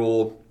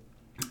 cultural,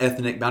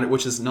 ethnic boundary,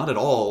 which is not at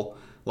all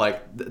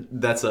like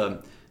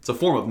it's a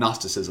form of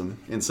Gnosticism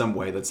in some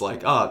way. That's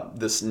like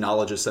this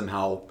knowledge is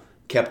somehow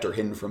kept or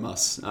hidden from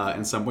us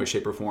in some way,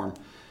 shape, or form.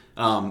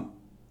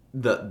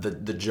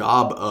 The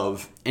job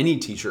of any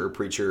teacher or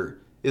preacher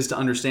is to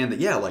understand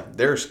that like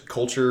there's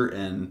culture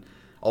and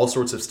all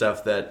sorts of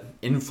stuff that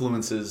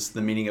influences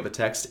the meaning of a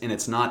text, and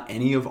it's not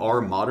any of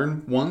our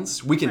modern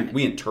ones. We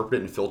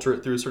interpret it and filter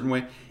it through a certain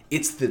way.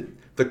 It's the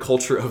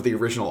culture of the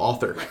original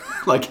author.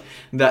 Like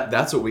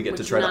that's what we get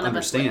to try to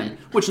understand,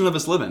 which none of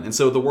us live in. And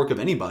so the work of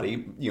anybody,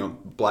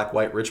 black,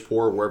 white, rich,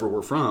 poor, wherever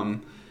we're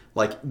from,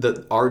 like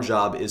our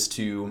job is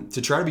to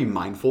try to be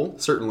mindful,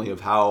 certainly,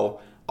 of how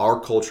our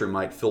culture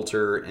might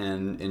filter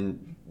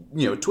and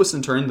twist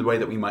and turn the way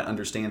that we might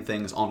understand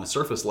things on a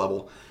surface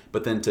level,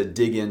 but then to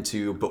dig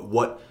into, but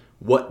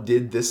what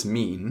did this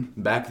mean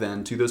back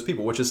then to those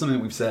people, which is something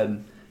that we've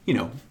said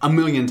a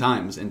million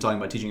times in talking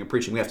about teaching and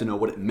preaching. We have to know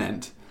what it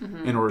meant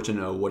in order to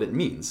know what it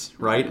means,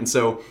 right? And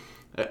so,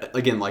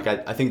 again, like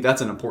I think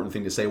that's an important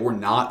thing to say. We're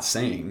not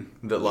saying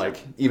that,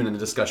 like, even in the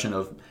discussion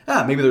of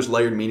maybe there's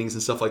layered meanings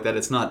and stuff like that.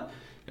 It's not.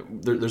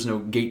 There's no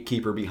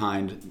gatekeeper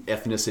behind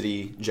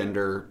ethnicity,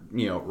 gender,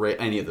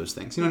 any of those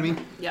things. You know what I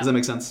mean? Yeah. Does that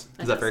make sense?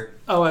 Is that fair?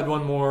 I'll add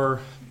one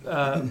more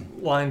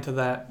line to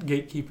that.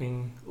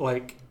 Gatekeeping,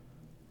 like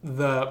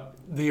the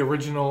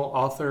original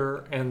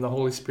author and the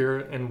Holy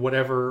Spirit and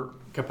whatever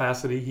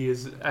capacity he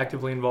is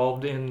actively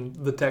involved in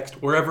the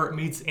text, wherever it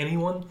meets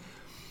anyone,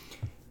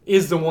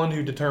 is the one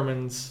who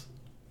determines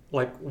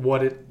like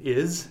what it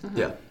is.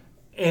 Yeah.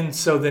 And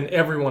so then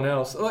everyone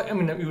else, I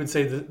mean, we would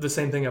say the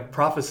same thing of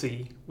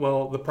prophecy.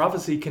 Well, the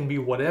prophecy can be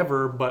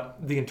whatever,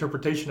 but the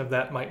interpretation of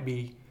that might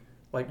be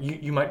like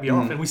you might be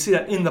off. And we see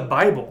that in the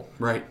Bible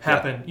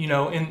happen,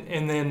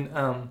 and then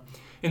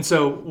and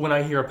so when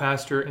I hear a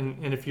pastor,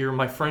 and if you're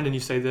my friend and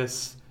you say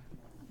this,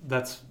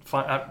 that's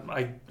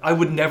fine. I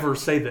would never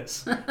say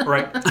this,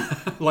 right?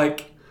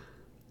 Like,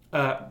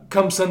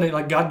 come Sunday,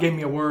 like God gave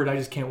me a word. I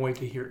just can't wait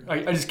to hear it.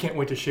 I just can't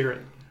wait to share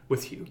it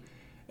with you.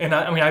 And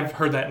I mean, I've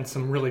heard that in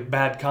some really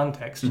bad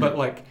context, but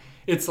like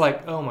it's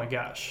like, oh my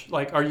gosh,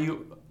 like, are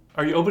you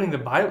opening the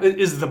Bible?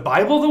 Is the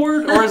Bible the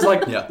word, or is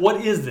like,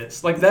 what is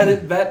this? Like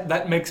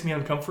that makes me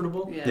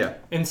uncomfortable. Yeah.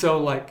 And so,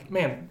 like,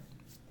 man,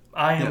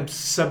 I am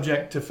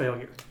subject to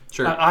failure.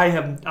 Sure. I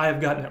have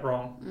gotten it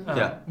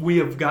wrong. We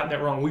have gotten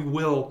it wrong. We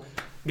will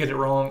get it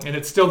wrong, and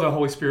it's still the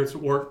Holy Spirit's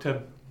work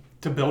to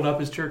build up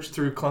His church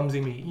through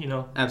clumsy me. You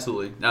know.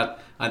 Absolutely.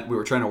 We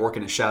were trying to work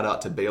in a shout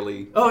out to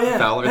Bailey. Oh yeah.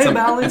 Fowler. Hey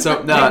Bailey. And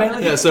so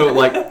Bailey. so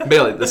like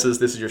Bailey, this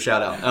is your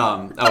shout out.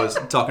 I was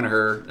talking to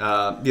her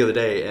the other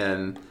day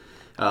and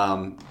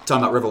talking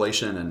about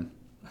Revelation and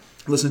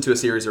listening to a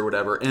series or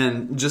whatever,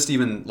 and just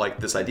even like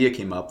this idea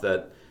came up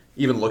that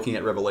even looking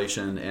at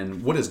Revelation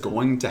and what is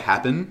going to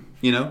happen,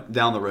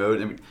 down the road,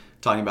 and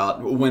talking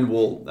about when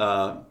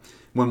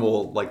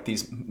will like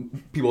these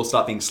people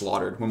stop being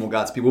slaughtered, when will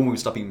we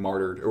stop being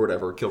martyred or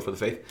whatever, killed for the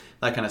faith,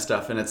 that kind of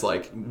stuff. And it's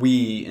like,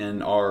 we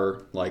in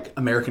our like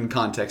American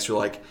context are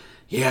like,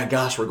 yeah,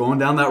 gosh, we're going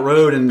down that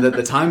road, and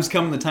the time's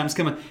coming,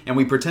 and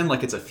we pretend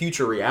like it's a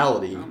future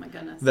reality. Oh my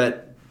goodness.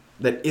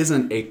 That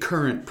isn't a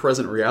current,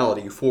 present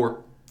reality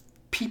for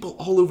people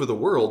all over the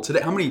world today.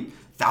 How many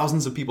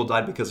thousands of people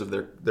died because of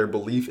their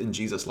belief in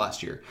Jesus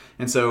last year?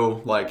 And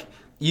so, like,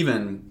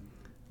 even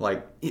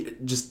like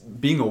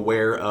just being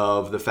aware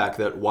of the fact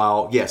that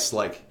while yes,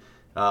 like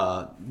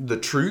the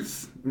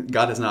truth,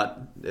 God is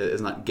not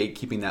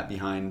gatekeeping that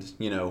behind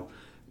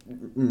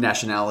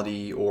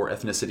nationality or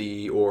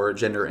ethnicity or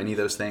gender, any of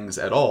those things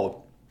at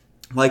all.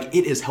 Like,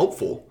 it is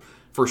helpful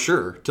for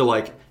sure to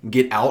like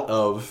get out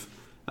of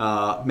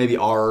maybe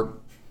our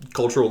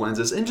cultural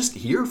lenses and just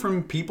hear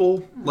from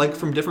people like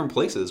from different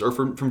places or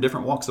from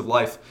different walks of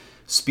life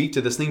speak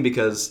to this thing,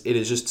 because it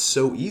is just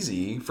so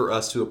easy for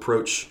us to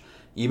approach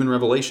even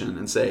Revelation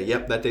and say,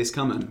 yep, that day's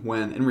coming,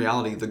 when in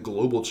reality the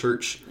global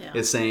church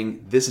is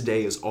saying this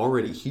day is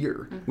already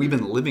here. We've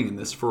been living in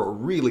this for a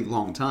really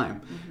long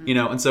time.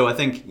 And so I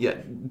think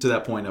to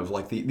that point of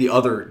like the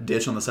other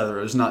ditch on the side of the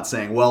road is not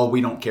saying, well,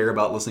 we don't care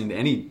about listening to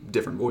any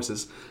different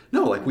voices.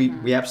 No, like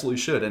we absolutely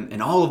should,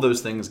 and all of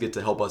those things get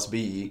to help us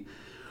be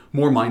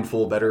more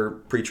mindful, better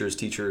preachers,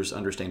 teachers,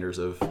 understanders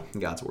of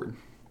God's word.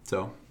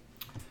 So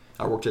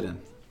I worked it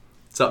in.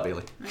 What's up,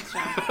 Bailey? Nice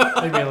job.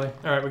 Hey, Bailey.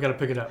 All right, we got to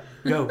pick it up.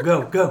 Go.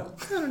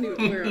 I don't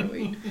even, where are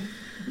we?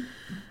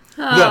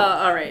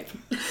 All right.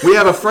 We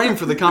have a frame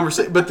for the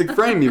conversation, but the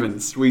frame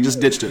we just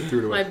ditched it, threw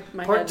it away.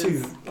 My Part head 2.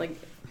 is like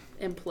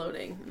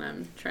imploding, and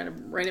I'm trying to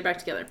rein it back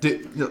together.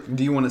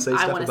 Do you want to say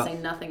stuff I want to about...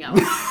 say nothing else.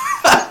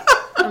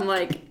 I'm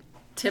like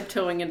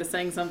tiptoeing into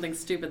saying something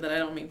stupid that I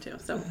don't mean to.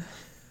 So,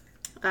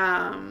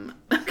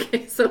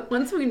 okay. So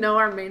once we know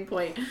our main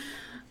point.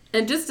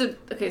 And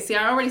see,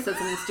 I already said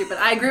something stupid.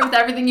 I agree with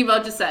everything you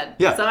both just said.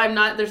 Yeah. So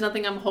there's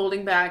nothing I'm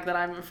holding back that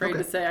I'm afraid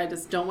to say. I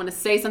just don't want to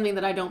say something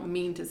that I don't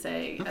mean to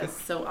say, as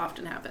so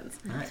often happens.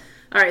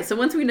 All right. So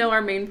once we know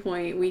our main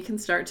point, we can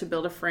start to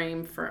build a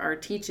frame for our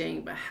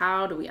teaching. But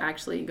how do we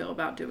actually go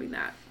about doing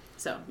that?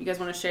 So you guys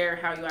want to share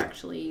how you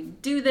actually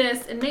do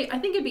this? And I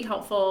think it'd be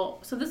helpful.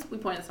 So we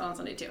pointed this out on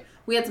Sunday too.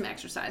 We had some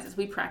exercises.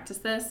 We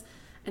practiced this.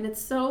 And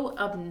it's so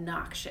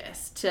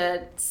obnoxious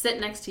to sit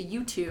next to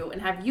you two and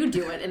have you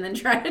do it and then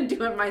try to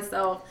do it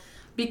myself,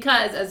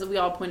 because, as we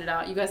all pointed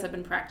out, you guys have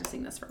been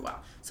practicing this for a while.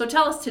 So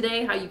tell us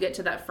today how you get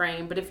to that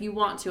frame, but if you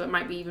want to, it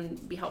might even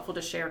be helpful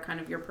to share kind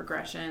of your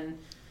progression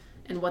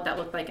and what that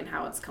looked like and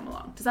how it's come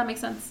along. Does that make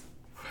sense?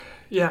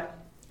 Yeah.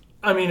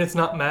 I mean, it's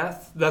not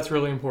math. That's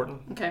really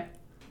important. Okay.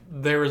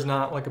 There is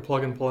not like a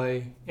plug and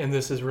play, and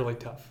this is really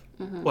tough.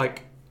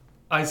 Like,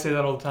 I say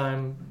that all the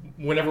time.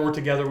 Whenever we're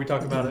together, we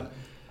talk about it.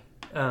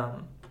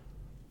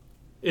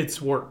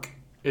 It's work.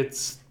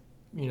 It's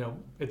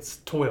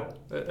toil,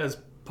 as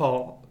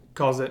Paul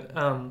calls it.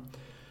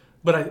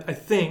 But I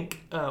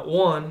think,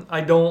 one,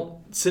 I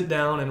don't sit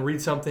down and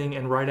read something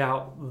and write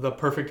out the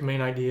perfect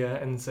main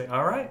idea and say,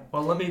 all right,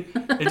 well,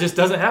 it just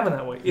doesn't happen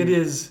that way. It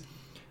is,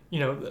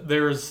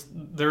 there's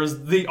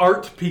the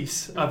art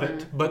piece of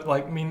it, but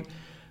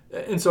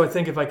and so I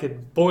think if I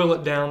could boil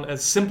it down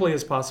as simply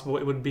as possible,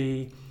 it would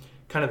be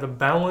kind of the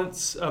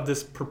balance of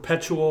this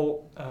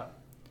perpetual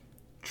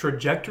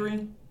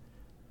trajectory,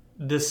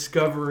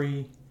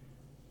 discovery,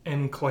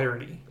 and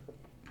clarity.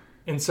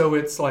 And so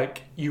it's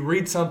like you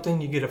read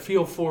something, you get a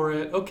feel for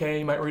it. Okay,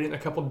 you might read it in a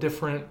couple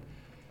different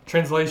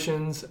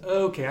translations.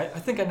 Okay, I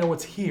think I know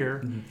what's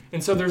here.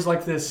 And so there's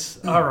like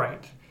this, all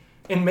right.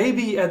 And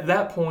maybe at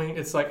that point,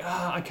 it's like,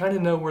 I kind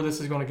of know where this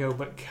is going to go.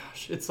 But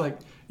gosh, it's like,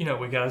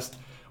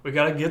 we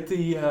got to get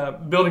the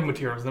building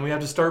materials. Then we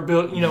have to start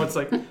building. It's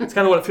like, it's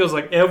kind of what it feels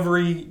like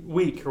every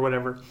week or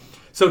whatever.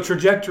 So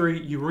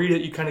trajectory, you read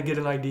it, you kind of get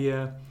an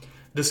idea.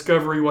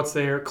 Discovery, what's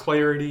there.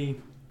 Clarity.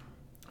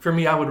 For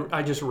me,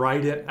 I just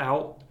write it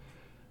out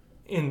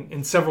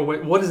in several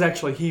ways. What is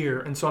actually here?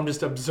 And so I'm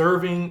just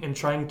observing and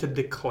trying to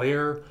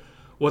declare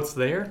what's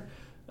there.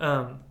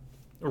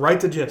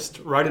 Write the gist.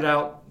 Write it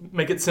out.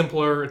 Make it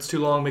simpler. It's too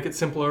long. Make it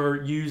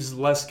simpler. Use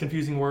less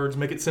confusing words.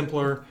 Make it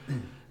simpler.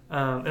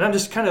 And I'm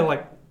just kind of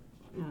like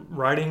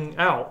writing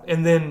out.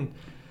 And then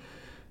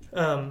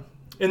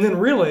And then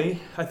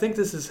really, I think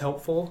this is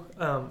helpful.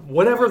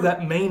 Whatever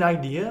that main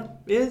idea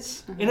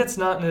is, and it's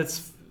not in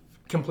its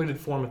completed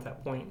form at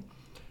that point,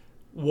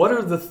 what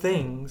are the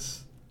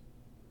things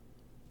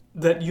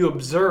that you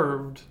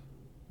observed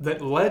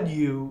that led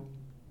you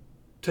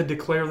to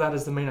declare that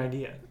as the main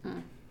idea?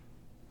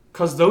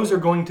 Because those are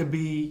going to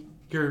be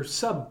your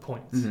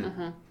sub-points,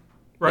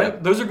 right? Yeah.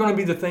 Those are going to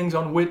be the things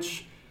on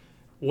which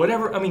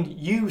whatever, I mean,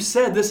 you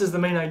said this is the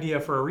main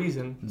idea for a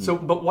reason. So,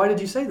 but why did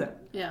you say that?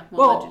 Yeah.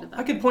 What led you to that?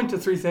 I could point to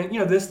 3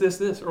 things,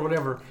 this, or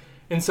whatever.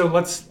 And so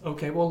let's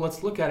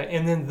look at it.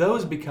 And then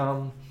those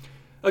become,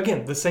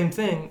 again, the same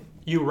thing.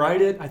 You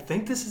write it, I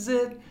think this is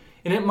it.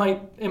 And it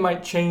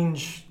might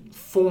change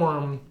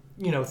form,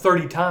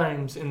 30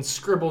 times in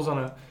scribbles on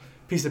a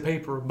piece of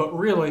paper. But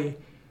really,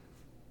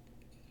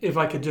 if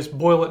I could just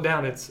boil it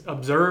down, it's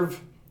observe,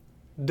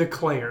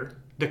 declare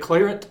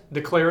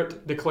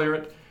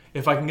it.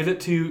 If I can get it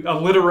to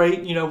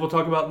alliterate, we'll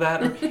talk about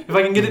that. Or if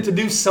I can get it to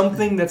do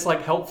something that's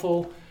like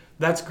helpful,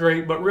 that's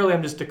great. But really,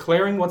 I'm just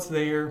declaring what's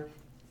there.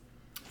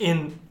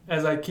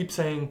 As I keep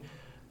saying,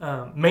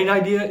 main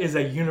idea is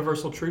a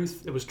universal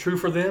truth. It was true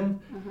for them.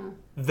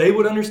 They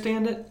would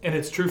understand it, and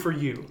it's true for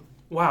you.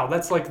 Wow,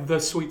 that's like the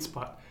sweet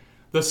spot.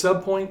 The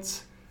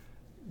subpoints,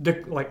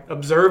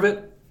 observe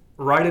it,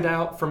 write it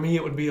out. For me,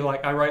 it would be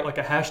like I write like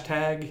a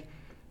hashtag.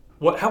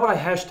 How would I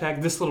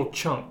hashtag this little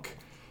chunk?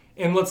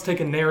 And let's take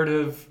a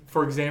narrative,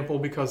 for example,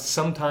 because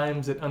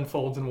sometimes it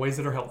unfolds in ways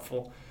that are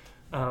helpful.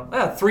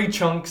 3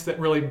 chunks that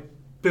really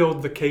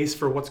build the case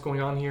for what's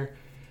going on here.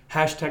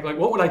 Hashtag,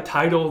 what would I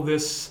title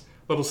this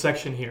little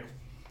section here?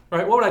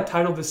 Right? What would I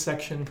title this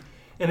section?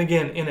 And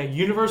again, in a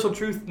universal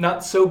truth,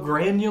 not so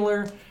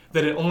granular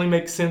that it only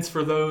makes sense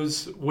for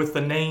those with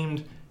the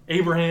named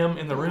Abraham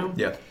in the room.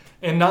 Yeah.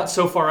 And not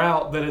so far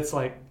out that it's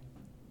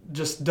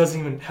just doesn't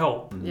even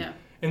help. Yeah.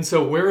 And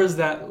so where is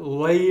that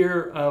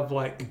layer of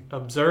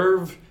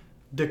observe,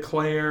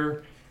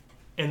 declare,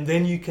 and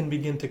then you can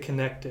begin to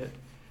connect it.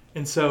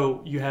 And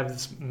so you have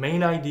this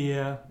main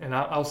idea, and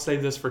I'll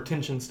save this for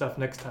tension stuff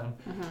next time,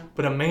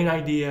 but a main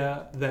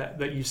idea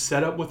that you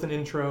set up with an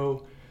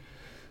intro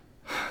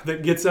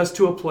that gets us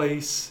to a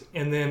place,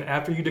 and then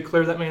after you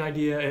declare that main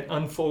idea, it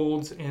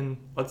unfolds in,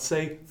 let's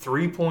say,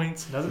 3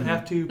 points. It doesn't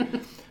have to.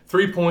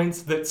 3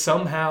 points that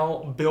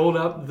somehow build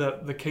up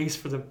the case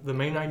for the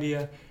main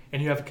idea.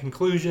 And you have a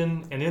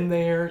conclusion, and in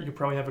there, you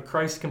probably have a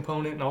Christ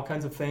component and all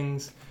kinds of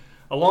things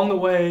along the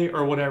way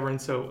or whatever.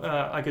 And so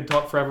I could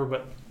talk forever,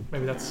 but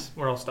maybe that's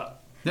where I'll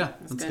stop. Yeah,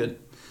 that's good.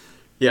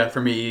 Yeah,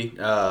 for me,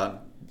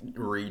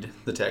 read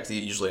the text.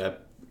 Usually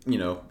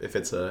if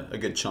it's a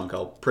good chunk,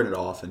 I'll print it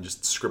off and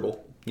just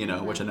scribble,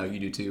 which I know you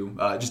do too.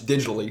 Just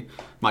digitally,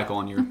 Michael,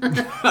 on your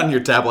on your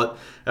tablet,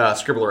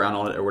 scribble around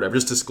on it or whatever.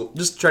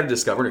 Just try to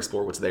discover and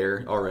explore what's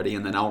there already,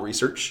 and then I'll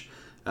research.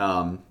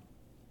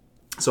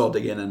 So I'll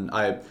dig in, and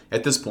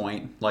at this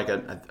point,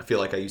 I feel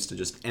like I used to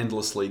just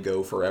endlessly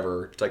go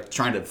forever,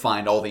 trying to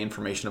find all the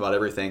information about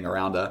everything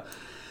around a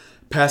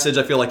passage.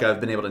 I feel like I've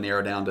been able to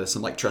narrow down to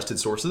some trusted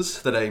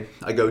sources that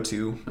I go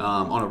to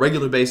on a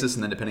regular basis,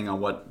 and then depending on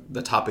what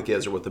the topic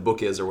is or what the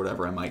book is or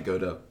whatever, I might go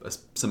to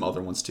some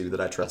other ones too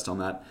that I trust on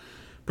that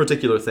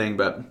particular thing.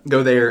 But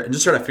go there and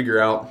just try to figure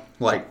out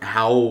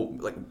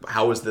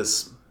how is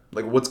this,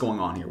 what's going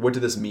on here? What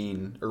did this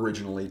mean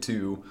originally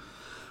to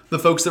the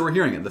folks that were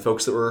hearing it, the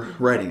folks that were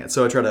writing it?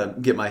 So I try to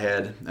get my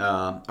head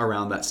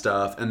around that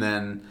stuff. And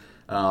then,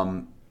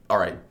 all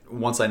right,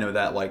 once I know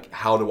that,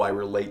 how do I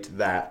relate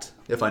that?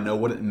 If I know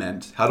what it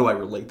meant, how do I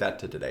relate that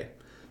to today?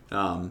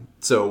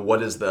 So what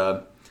was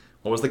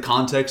the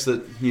context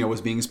that, was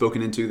being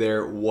spoken into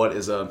there? What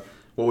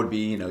would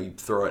be, you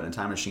throw it in a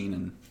time machine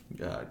and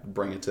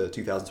bring it to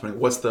 2020.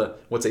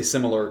 What's a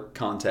similar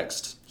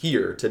context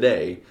here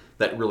today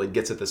that really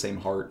gets at the same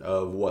heart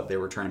of what they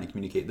were trying to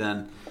communicate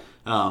then?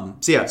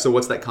 So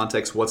what's that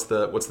context? What's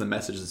the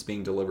message that's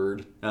being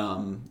delivered?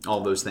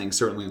 All those things,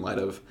 certainly in light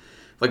of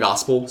the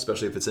gospel,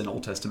 especially if it's in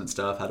Old Testament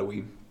stuff. How do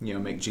we,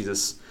 make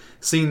Jesus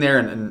seen there?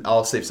 And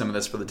I'll save some of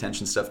this for the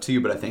tension stuff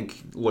too. But I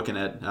think looking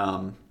at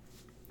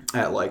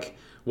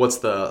what's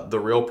the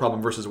real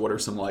problem versus what are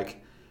some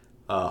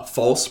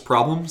false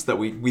problems that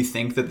we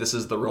think that this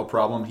is the real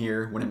problem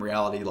here, when in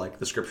reality,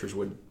 the scriptures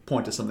would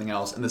point to something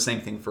else. And the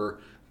same thing for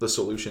the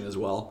solution as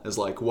well, is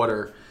what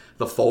are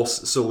the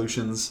false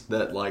solutions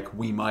that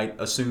we might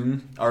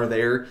assume are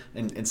there,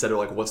 and instead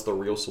of what's the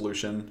real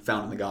solution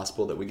found in the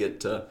gospel that we get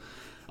to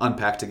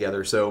unpack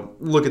together. So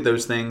look at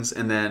those things,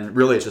 and then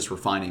really it's just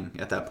refining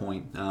at that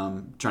point,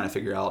 trying to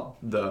figure out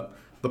the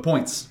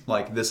points.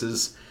 This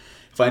is,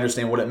 if I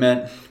understand what it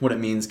meant, what it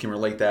means, can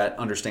relate that,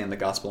 understand the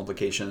gospel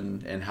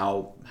implication, and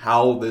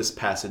how this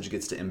passage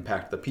gets to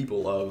impact the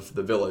people of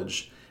the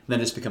village, then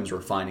it just becomes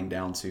refining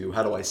down to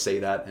how do I say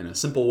that in a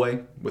simple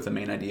way with a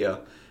main idea,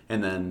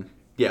 and then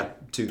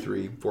 2,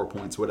 3, 4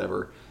 points,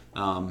 whatever,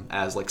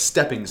 as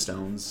stepping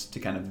stones to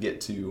kind of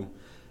get to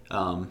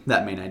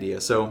that main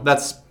idea. So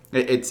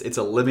it's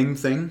a living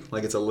thing,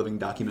 it's a living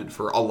document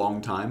for a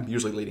long time,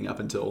 usually leading up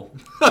until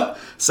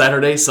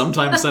Saturday,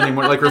 sometimes Sunday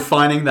morning,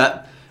 refining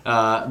that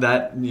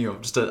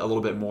just a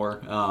little bit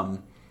more.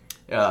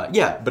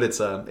 but it's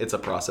a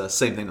process.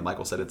 Same thing that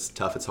Michael said. It's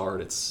tough. It's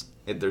hard.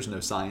 There's no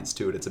science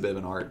to it. It's a bit of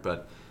an art,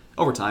 but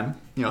over time,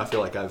 I feel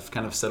like I've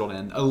kind of settled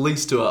in, at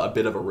least to a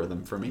bit of a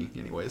rhythm for me,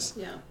 anyways.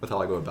 Yeah. With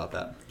how I go about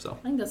that. So I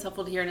think that's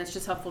helpful to hear, and it's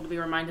just helpful to be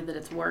reminded that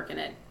it's work,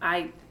 and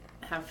I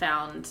have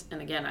found,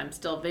 and again, I'm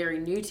still very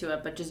new to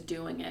it, but just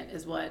doing it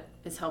is what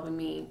is helping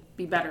me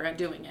be better at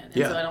doing it. And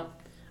so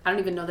I don't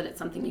even know that it's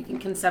something you can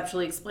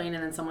conceptually explain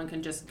and then someone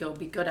can just go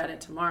be good at it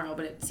tomorrow,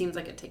 but it seems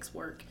like it takes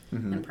work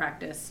and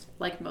practice,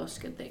 like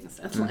most good things.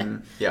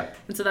 And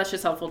so that's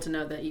just helpful to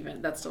know that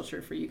even that's still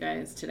true for you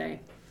guys today.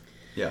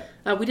 Yeah.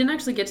 We didn't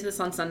actually get to this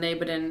on Sunday,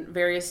 but in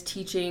various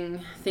teaching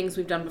things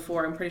we've done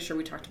before, I'm pretty sure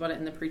we talked about it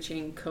in the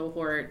preaching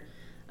cohort.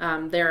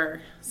 There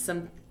are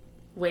some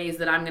ways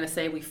that I'm going to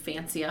say we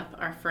fancy up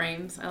our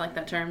frames. I like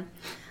that term.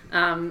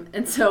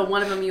 And so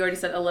one of them, you already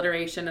said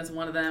alliteration is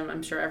one of them.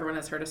 I'm sure everyone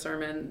has heard a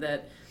sermon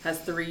that has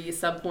 3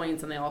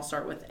 subpoints and they all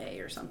start with A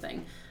or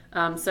something.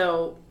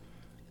 So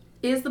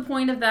is the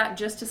point of that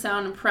just to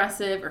sound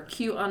impressive or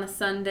cute on a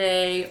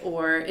Sunday,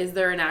 or is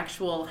there an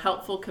actual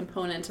helpful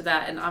component to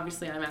that? And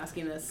obviously I'm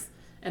asking this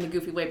in a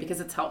goofy way because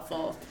it's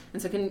helpful.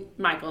 And so can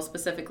Michael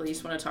specifically, you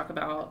just want to talk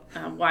about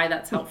why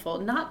that's helpful?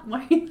 Not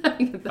why are you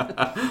having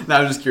that? No,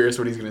 I'm just curious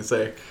what he's going to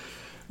say.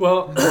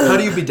 Well, how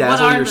do you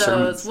bedazzle your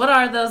sermons? What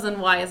are those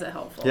and why is it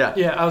helpful?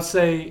 Yeah, I would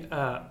say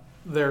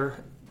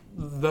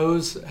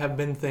those have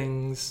been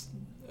things,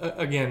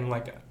 again,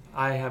 like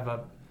I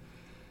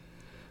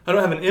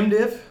don't have an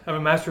MDiv. I have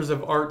a Master's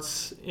of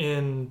Arts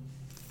in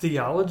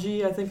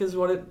Theology, I think is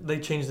what they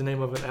changed the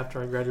name of it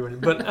after I graduated.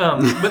 But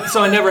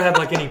so I never had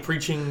like any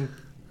preaching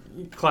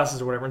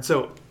classes or whatever. And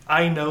so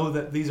I know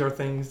that these are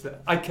things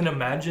that I can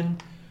imagine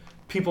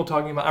people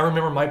talking about. I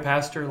remember my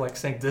pastor like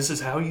saying, "This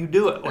is how you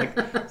do it." Like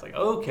it's like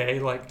okay,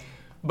 like,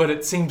 but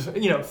it seems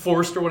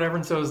forced or whatever.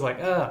 And so it was like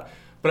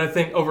But I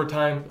think over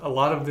time, a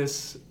lot of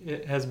this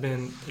it's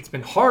been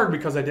hard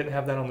because I didn't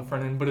have that on the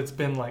front end. But it's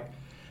been like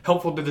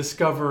helpful to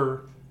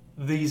discover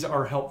these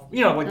are helpful.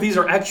 These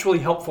are actually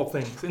helpful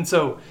things, and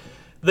so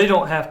they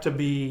don't have to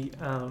be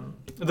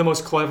the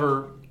most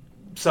clever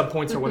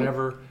subpoints or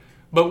whatever.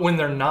 But when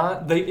they're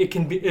not, it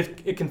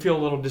can feel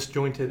a little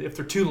disjointed. If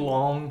they're too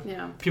long,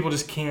 people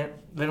just can't.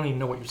 They don't even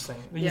know what you're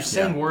saying. You're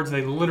saying words,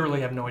 they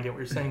literally have no idea what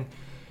you're saying.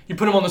 You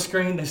put them on the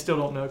screen, they still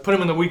don't know. Put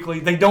them in the weekly,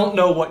 they don't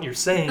know what you're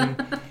saying.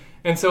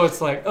 And so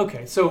it's like,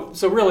 okay, so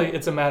really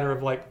it's a matter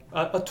of like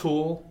a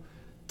tool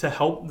to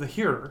help the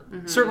hearer.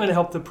 Certainly to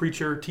help the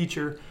preacher,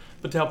 teacher,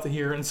 but to help the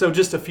hearer. And so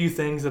just a few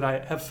things that I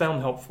have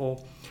found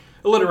helpful.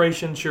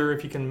 Alliteration, sure,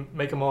 if you can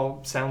make them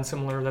all sound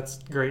similar, that's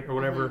great or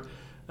whatever.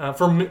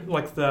 For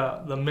like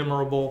the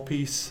memorable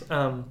piece,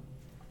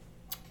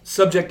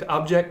 subject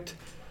object,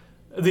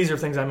 these are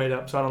things I made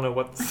up, so I don't know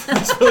what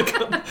that's really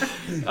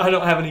I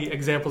don't have any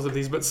examples of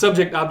these, but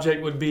subject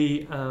object would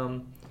be,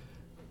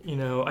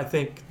 I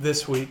think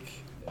this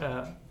week,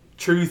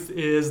 truth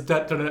is da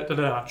da da da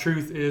da,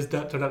 truth is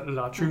da da da da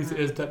da, truth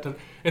is da da,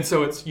 and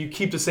so it's you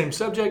keep the same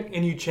subject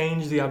and you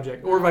change the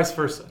object, or vice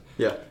versa.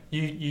 Yeah.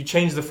 You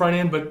change the front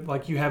end, but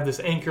like you have this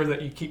anchor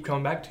that you keep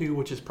coming back to,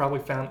 which is probably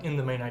found in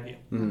the main idea.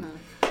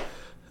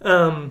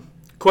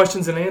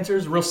 Questions and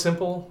answers, real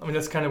simple. I mean,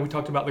 that's kind of, we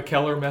talked about the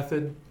Keller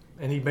method,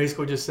 and he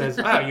basically just says,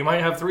 you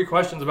might have 3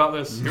 questions about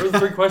this. Here are the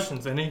 3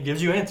 questions, and he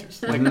gives you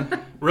answers. Like,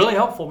 really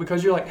helpful,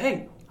 because you're like,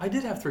 hey, I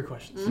did have 3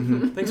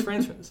 questions. Thanks for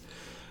answering this.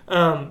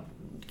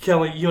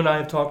 Kelly, you and I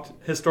have talked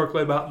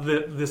historically about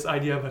this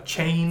idea of a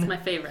chain. It's my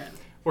favorite.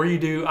 Where you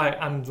do,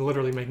 I'm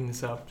literally making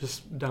this up,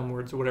 just dumb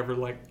words or whatever,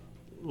 like,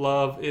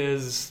 love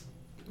is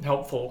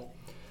helpful.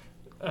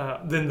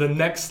 Then the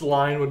next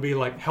line would be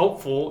like,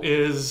 helpful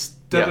is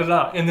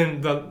da-da-da. And then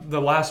the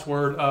last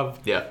word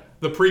of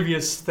the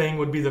previous thing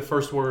would be the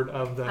first word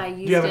of the... I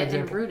used it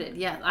in Rooted.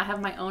 Yeah, I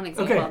have my own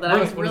example that I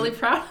was really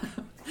proud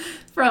of.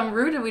 From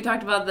Rooted, we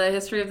talked about the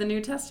history of the New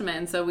Testament.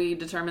 And so we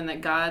determined that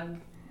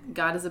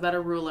God is a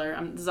better ruler.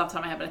 This is off the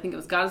top of my head, but I think it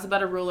was God is a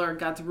better ruler,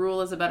 God's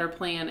rule is a better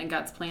plan, and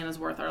God's plan is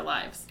worth our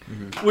lives.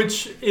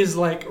 Which is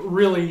like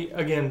really,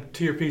 again,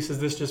 to your piece, is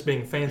this just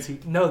being fancy?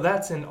 No,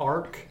 that's an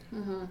arc.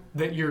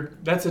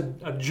 That's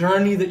a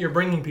journey that you're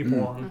bringing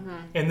people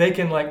on. And they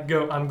can like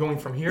go, I'm going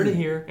from here to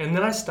here, and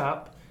then I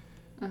stop,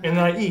 and then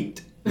I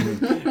eat. And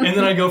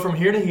then I go from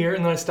here to here,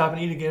 and then I stop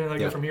and eat again, and I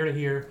go from here to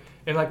here.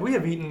 And like, we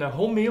have eaten a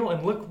whole meal,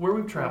 and look where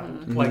we've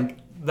traveled. Like,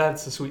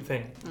 that's a sweet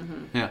thing.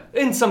 Yeah.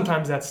 And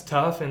sometimes that's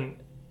tough, and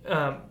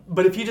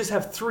but if you just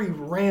have 3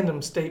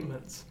 random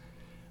statements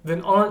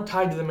that aren't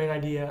tied to the main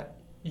idea,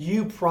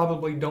 you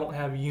probably don't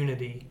have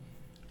unity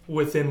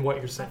within what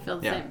you're saying. I feel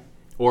the same.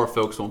 Or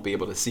folks won't be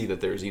able to see that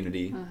there's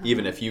unity.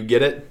 Even if you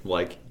get it,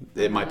 like,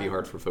 it might be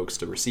hard for folks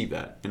to receive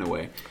that in a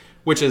way.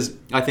 Which is,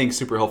 I think,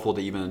 super helpful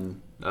to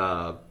even,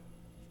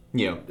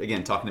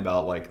 again, talking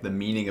about, like, the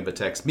meaning of a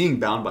text, being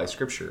bound by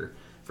Scripture,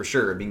 for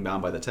sure, being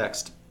bound by the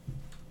text.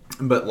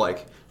 But,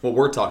 like, what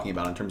we're talking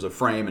about in terms of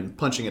frame and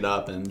punching it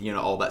up and,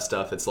 all that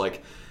stuff, it's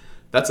like,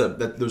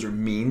 those are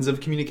means of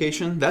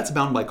communication. That's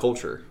bound by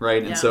culture,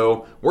 right? Yeah. And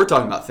so we're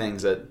talking about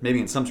things that maybe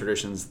in some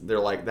traditions they're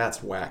like,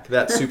 that's whack,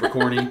 that's super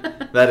corny,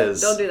 that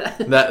is Don't do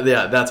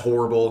that. That's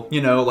horrible.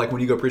 Like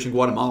when you go preach in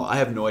Guatemala, I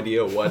have no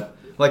idea what,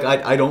 like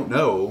I don't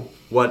know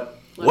what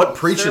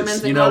preaches,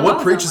 sermons in what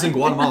Guatemala preaches sound in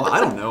like. Guatemala.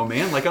 I don't know,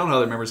 man. Like I don't know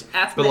other members,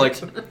 Ask but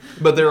Mitch.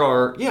 but there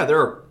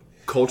are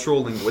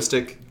cultural,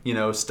 linguistic,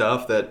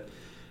 stuff that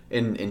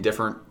in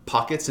different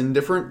pockets in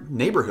different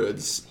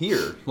neighborhoods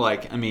here,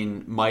 might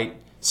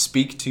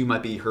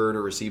be heard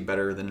or received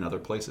better than in other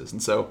places.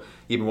 And so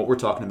even what we're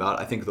talking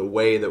about, I think the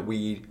way that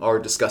we are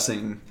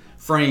discussing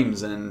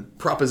frames and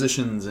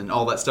propositions and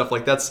all that stuff,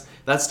 like that's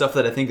stuff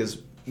that I think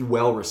is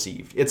well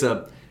received. It's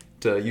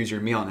to use your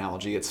meal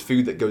analogy, it's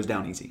food that goes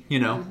down easy,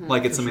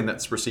 like it's something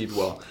that's received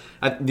well.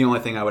 The only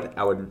thing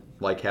I would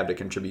like have to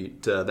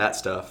contribute to that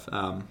stuff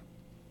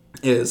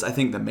is I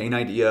think the main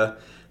idea,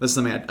 this is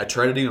something I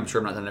try to do, I'm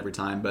sure I'm not done every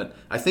time, but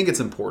I think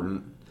it's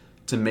important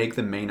to make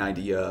the main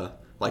idea,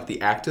 like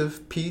the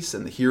active piece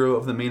and the hero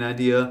of the main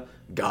idea,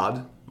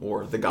 God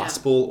or the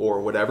gospel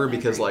or whatever,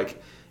 because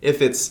like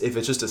if it's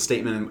just a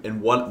statement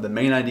and what the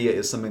main idea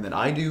is something that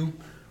I do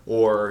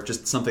or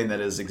just something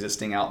that is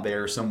existing out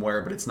there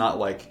somewhere, but it's not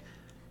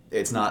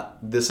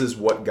this is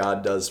what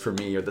God does for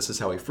me, or this is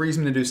how he frees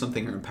me to do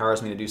something or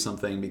empowers me to do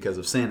something because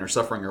of sin or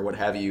suffering or what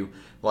have you.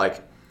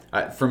 Like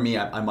for me,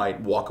 I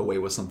might walk away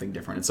with something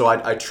different. And so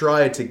I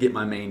try to get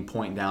my main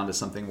point down to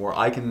something where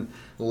I can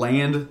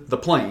land the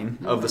plane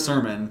of the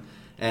sermon,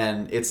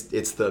 and it's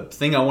the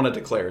thing I want to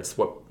declare. It's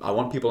what I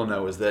want people to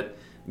know is that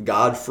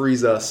God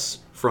frees us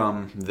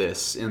from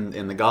this.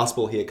 In the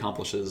gospel, he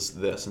accomplishes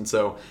this. And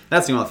so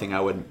that's the only thing I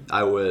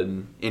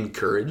would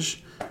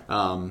encourage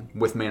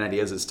with main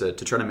ideas is to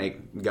try to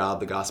make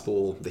God, the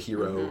gospel, the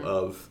hero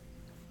of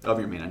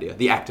your main idea,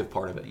 the active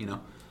part of it,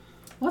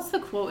 What's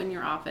the quote in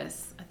your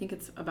office? I think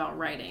it's about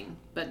writing,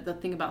 but the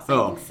thing about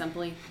saying things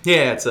simply.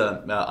 Yeah, it's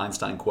a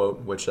Einstein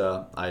quote, which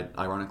I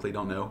ironically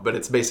don't know, but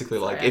it's basically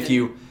like if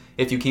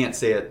you can't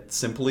say it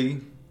simply,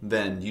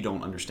 then you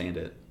don't understand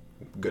it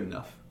good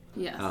enough.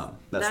 Yes,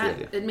 that's the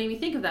idea. It made me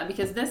think of that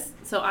because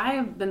so I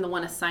have been the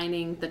one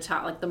assigning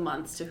the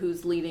months to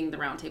who's leading the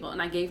roundtable,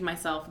 and I gave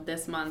myself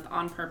this month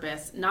on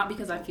purpose, not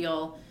because I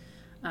feel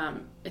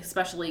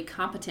especially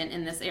competent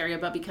in this area,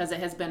 but because it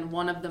has been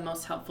one of the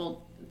most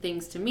helpful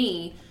things to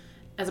me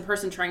as a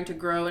person trying to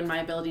grow in my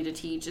ability to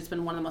teach. It's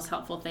been one of the most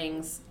helpful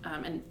things,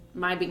 and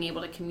my being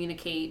able to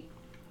communicate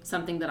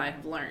something that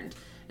I've learned.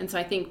 And so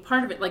I think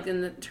part of it, like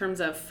in the terms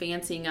of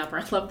fancying up, or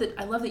I love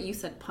that you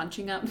said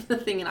punching up the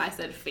thing, and I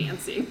said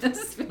fancying. That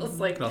just feels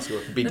like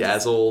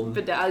bedazzled.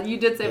 You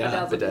did say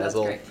bedazzled.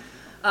 Bedazzled. That's great.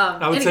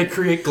 I would say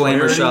create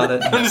glamour clarity. shot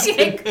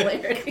it.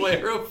 Clarity.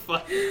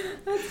 Clarify.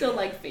 I still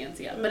like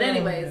fancy up. But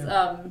anyways,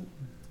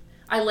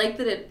 I like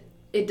that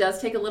it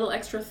does take a little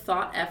extra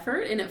thought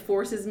effort, and it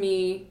forces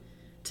me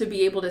to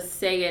be able to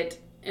say it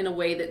in a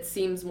way that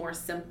seems more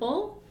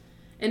simple.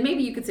 And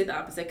maybe you could say the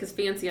opposite, because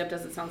fancy up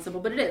doesn't sound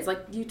simple, but it is.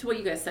 Like to what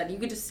you guys said, you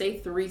could just say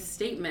 3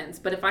 statements,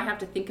 but if I have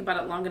to think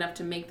about it long enough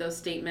to make those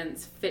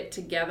statements fit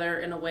together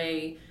in a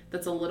way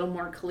that's a little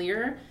more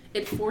clear,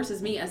 it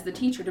forces me as the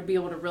teacher to be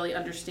able to really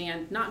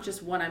understand not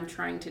just what I'm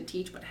trying to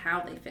teach, but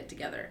how they fit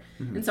together.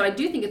 Mm-hmm. And so I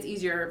do think it's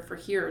easier for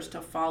hearers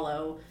to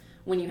follow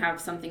when you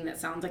have something that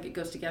sounds like it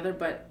goes together,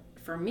 but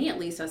for me, at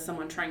least, as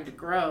someone trying to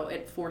grow,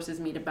 it forces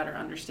me to better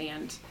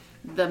understand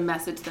the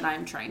message that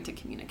I'm trying to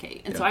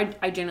communicate. And so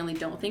I generally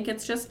don't think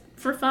it's just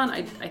for fun.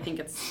 I think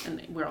it's,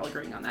 and we're all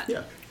agreeing on that.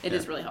 Yeah. It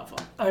is really helpful.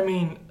 I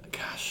mean,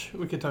 gosh,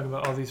 we could talk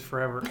about all these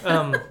forever.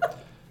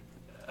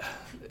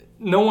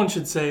 No one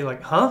should say,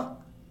 like, huh?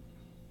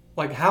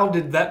 Like, how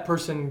did that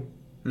person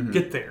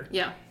get there?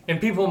 Yeah.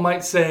 And people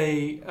might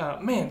say,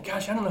 man,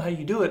 gosh, I don't know how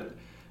you do it.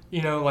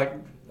 Like,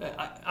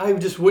 I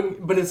just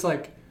wouldn't. But it's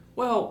like,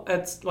 well,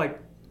 that's like,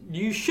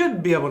 you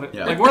should be able to.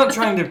 Yeah. Like, we're not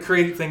trying to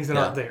create things that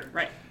aren't there.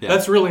 Right. Yeah.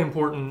 That's really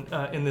important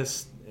in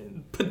this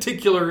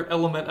particular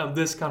element of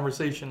this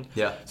conversation.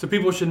 Yeah. So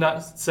people should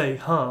not say,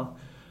 huh.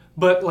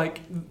 But,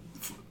 like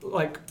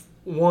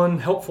one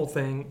helpful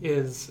thing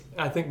is,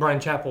 I think Brian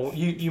Chappell,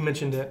 you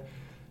mentioned it,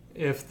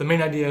 if the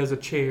main idea is a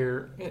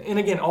chair, and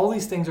again, all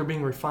these things are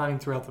being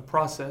refined throughout the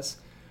process.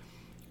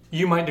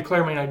 You might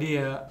declare main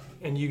idea,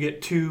 and you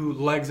get 2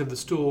 legs of the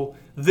stool.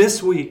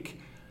 This week,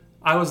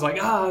 I was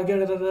like,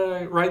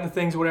 writing the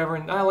things, whatever,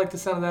 and I like the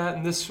sound of that,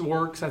 and this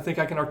works. I think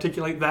I can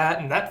articulate that,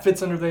 and that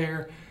fits under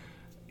there.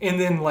 And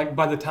then, like,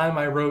 by the time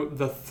I wrote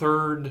the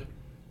third,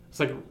 it's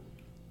like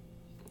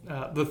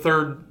the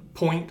third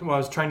point where I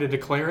was trying to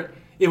declare it,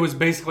 it was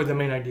basically the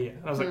main idea.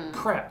 I was like,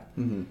 crap.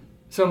 Mm-hmm.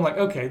 So I'm like,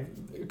 okay,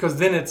 because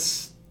then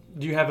it's,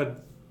 do you have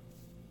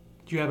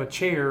a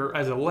chair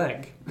as a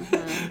leg?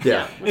 Mm-hmm.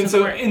 Yeah. And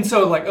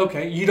so like,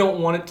 okay, you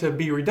don't want it to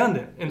be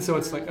redundant. And so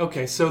it's like,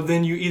 okay, so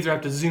then you either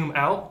have to zoom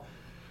out.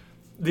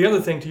 The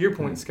other thing, to your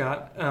point,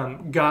 Scott,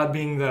 God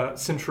being the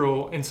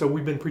central, and so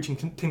we've been preaching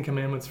 10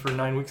 Commandments for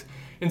 9 weeks.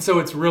 And so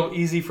it's real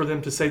easy for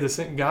them to say the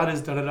same, God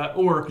is da-da-da,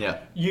 or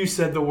you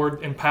said the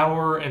word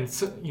empower and,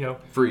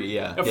 free,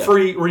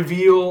 free,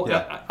 reveal.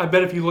 Yeah. I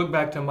bet if you look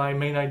back to my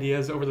main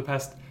ideas over the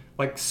past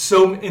Like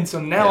so now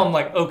Yeah. I'm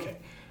like, okay,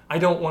 I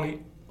don't want to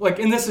like,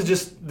 and this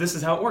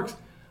is how it works.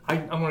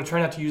 I'm going to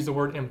try not to use the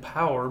word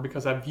empower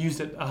because I've used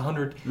it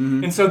 100.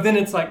 Mm-hmm. And so then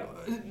it's like,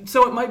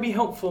 so it might be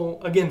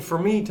helpful, again, for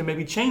me to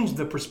maybe change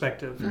the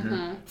perspective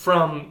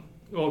from,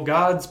 well,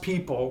 God's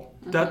people,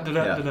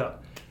 da.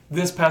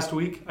 This past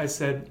week, I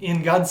said,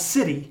 in God's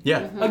city.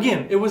 Yeah.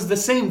 Again, it was the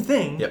same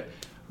thing. Yep.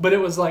 But it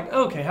was like,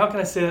 okay, how can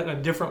I say that in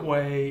a different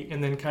way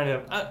and then kind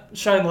of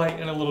shine light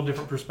in a little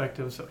different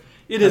perspective? So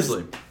it is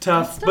Absolutely.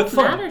 tough, That but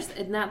stuff fun. matters,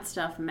 and that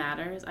stuff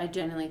matters. I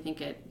genuinely think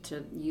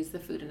to use the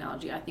food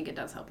analogy, I think it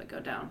does help it go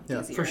down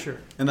easier. For sure.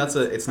 And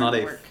it's not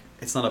hard a work.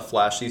 it's not a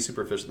flashy,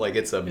 superficial, like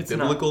it's a It's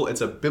biblical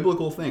it's a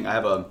biblical thing. I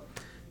have a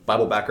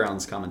Bible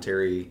backgrounds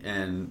commentary,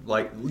 and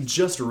like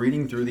just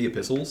reading through the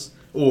epistles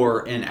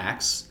or in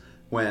Acts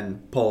when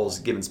Paul's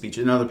giving speech,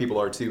 and other people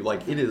are too,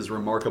 like it is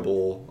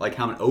remarkable like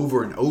how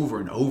over and over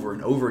and over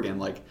and over again,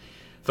 like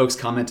folks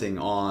commenting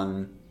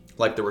on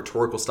like the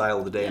rhetorical style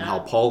of the day and how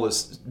Paul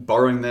is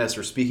borrowing this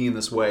or speaking in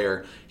this way,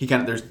 or he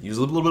kind of there's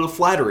usually a little bit of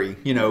flattery,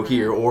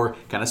 here, or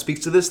kind of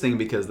speaks to this thing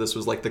because this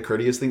was like the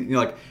courteous thing,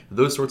 like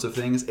those sorts of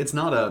things. It's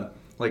not a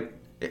like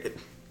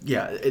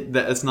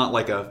it's not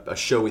like a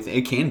showy thing.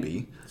 It can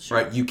be,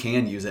 right? You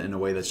can use it in a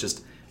way that's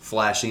just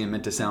flashy and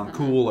meant to sound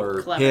cool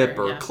or Clever, hip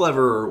or yeah.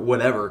 clever or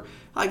whatever.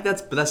 Like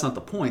but that's not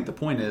the point. The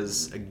point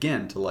is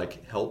again to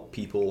like help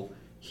people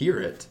hear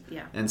it.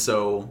 Yeah. And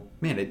so,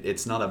 man,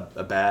 it's not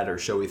a bad or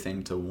showy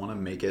thing to want to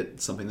make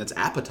it something that's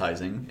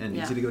appetizing and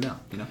easy to go down,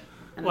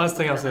 And Last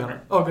thing I'll say on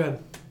it. Oh, good.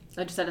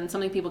 I just said, and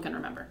something people can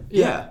remember.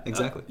 Yeah,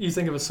 exactly. You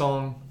think of a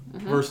song,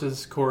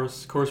 verses,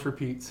 chorus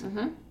repeats.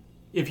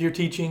 If you're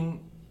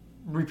teaching,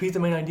 repeat the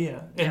main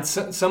idea. And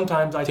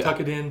sometimes I tuck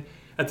it in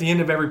at the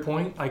end of every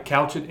point. I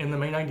couch it in the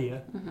main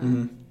idea,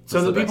 so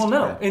That's that the people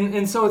best, know. yeah.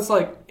 And so it's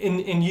like,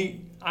 and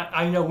you,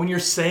 I know when you're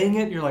saying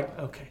it, you're like,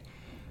 okay,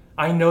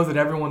 I know that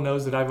everyone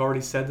knows that I've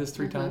already said this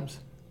 3 times,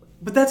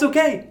 but that's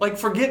okay. Like,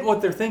 forget what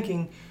they're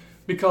thinking,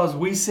 because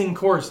we sing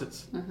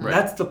choruses. Right.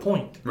 That's the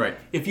point. Right.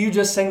 If you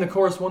just sang the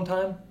chorus one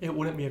time, it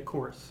wouldn't be a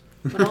chorus.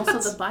 But also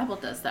the Bible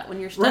does that. When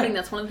you're studying,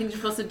 that's one of the things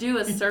you're supposed to do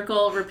is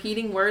circle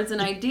repeating words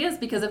and ideas,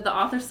 because if the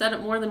author said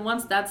it more than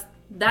once,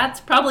 that's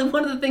probably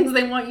one of the things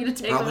they want you to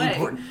take Probably away.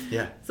 important.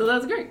 Yeah. So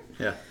that's great.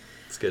 Yeah.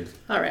 It's good.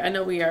 All right, I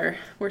know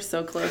we're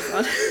so close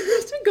on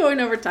to going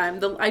over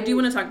time. I do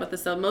want to talk about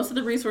this though. Most of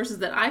the resources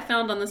that I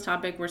found on this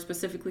topic were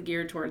specifically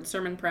geared towards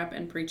sermon prep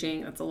and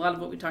preaching. That's a lot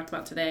of what we talked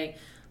about today.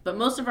 But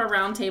most of our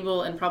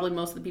roundtable and probably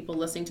most of the people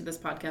listening to this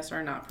podcast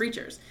are not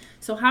preachers.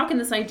 So how can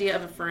this idea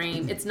of a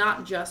frame, it's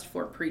not just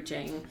for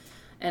preaching,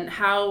 and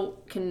how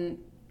can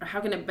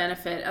it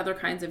benefit other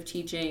kinds of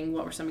teaching?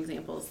 What were some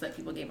examples that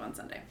people gave on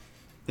Sunday?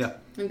 Yeah.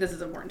 I think this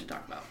is important to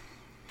talk about.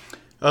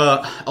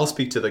 I'll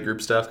speak to the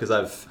group stuff because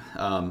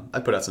I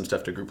put out some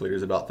stuff to group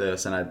leaders about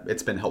this, and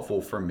it's been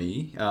helpful for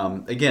me.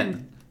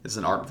 Again, it's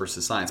an art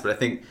versus science, but I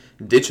think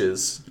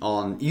ditches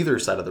on either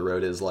side of the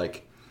road is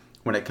like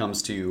when it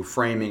comes to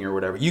framing or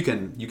whatever. You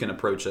can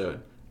approach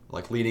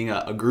leading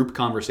a group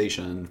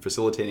conversation,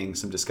 facilitating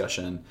some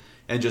discussion,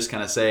 and just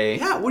kind of say,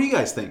 yeah, what do you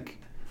guys think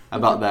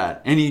about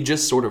that? And you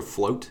just sort of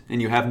float,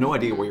 and you have no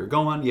idea where you're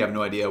going. You have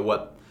no idea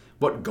what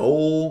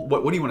goal,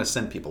 what do you want to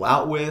send people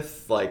out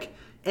with, like.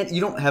 And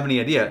you don't have any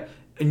idea,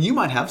 and you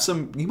might have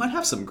some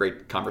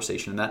great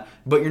conversation in that,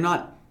 but you're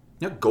not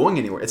going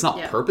anywhere. It's not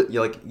purpose.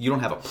 You don't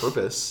have a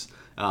purpose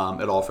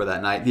at all for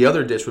that night. The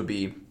other dish would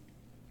be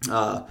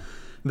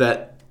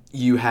that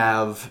you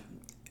have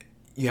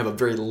a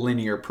very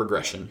linear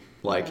progression,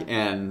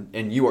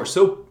 and you are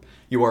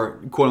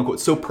quote unquote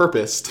so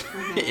purposed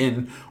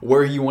in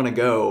where you want to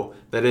go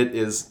that it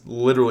is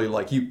literally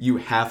like you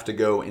have to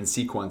go in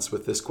sequence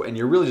with this, and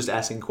you're really just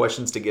asking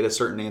questions to get a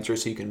certain answer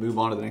so you can move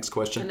on to the next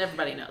question. And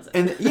everybody knows it.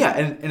 And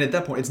and at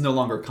that point, it's no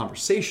longer a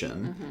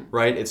conversation,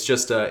 right? It's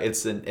just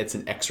it's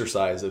an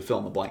exercise of fill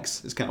in the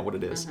blanks. Is kind of what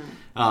it is.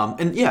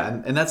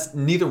 And that's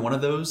neither one of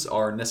those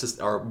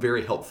are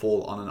very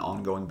helpful on an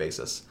ongoing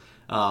basis.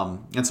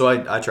 And so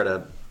I try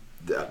to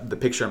the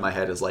picture in my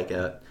head is like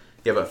you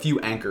have a few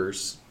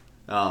anchors.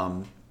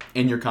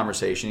 In your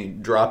conversation, you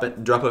drop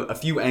a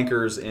few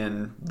anchors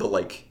in the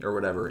lake or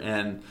whatever,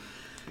 and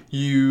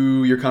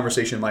your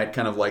conversation might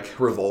kind of like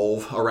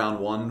revolve around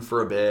one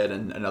for a bit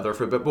and another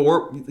for a bit,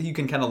 but you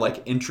can kind of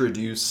like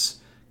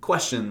introduce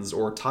questions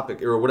or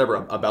topic or whatever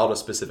about a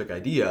specific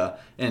idea,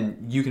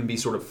 and you can be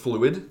sort of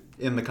fluid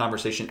in the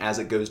conversation as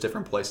it goes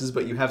different places,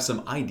 but you have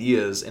some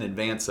ideas in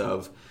advance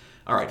of,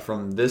 all right,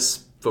 from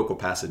this focal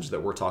passage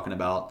that we're talking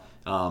about,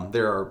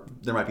 there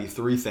might be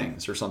 3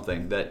 things or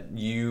something that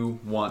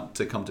you want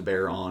to come to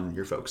bear on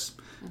your folks.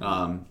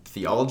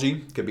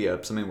 Theology could be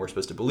something we're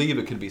supposed to believe.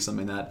 It could be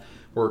something that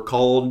we're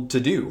called to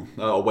do,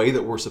 a way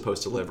that we're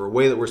supposed to live, or a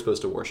way that we're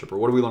supposed to worship, or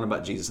what do we learn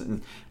about Jesus?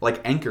 And like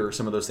anchor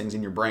some of those things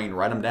in your brain,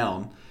 write them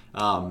down,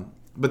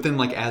 But then,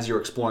 like, as you're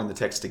exploring the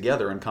text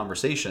together in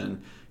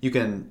conversation, you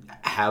can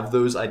have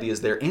those ideas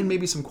there and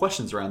maybe some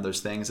questions around those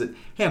things that,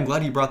 hey, I'm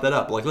glad you brought that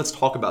up. Like, let's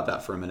talk about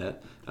that for a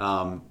minute,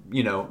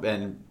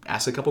 and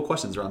ask a couple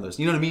questions around those.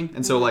 You know what I mean?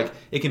 And so, like,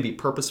 it can be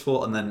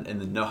purposeful and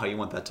then know how you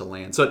want that to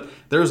land. So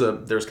there's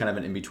kind of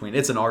an in-between.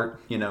 It's an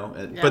art,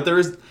 but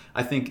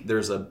I think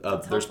there's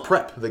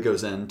prep that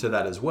goes into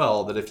that as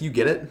well, that if you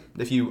get it,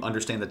 if you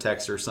understand the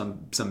text or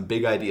some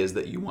big ideas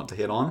that you want to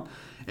hit on,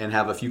 and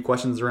have a few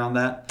questions around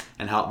that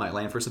and how it might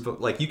land for some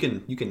folks, like you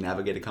can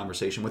navigate a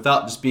conversation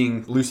without just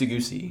being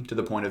loosey-goosey to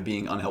the point of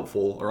being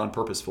unhelpful or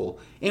unpurposeful,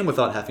 and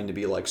without having to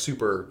be like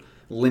super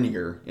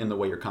linear in the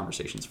way your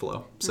conversations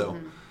flow. So,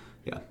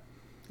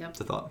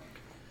 It's a thought.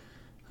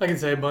 I can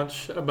say a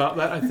bunch about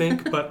that, I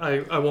think, but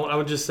I won't. I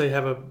would just say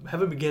have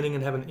a beginning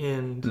and have an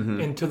end.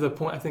 And to the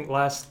point, I think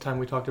last time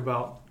we talked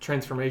about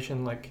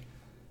transformation, like,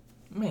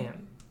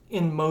 man,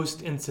 in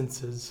most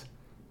instances,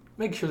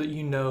 make sure that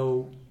you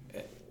know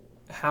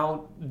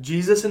how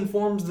Jesus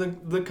informs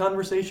the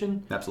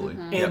conversation.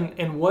 Absolutely.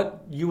 And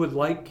what you would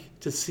like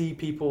to see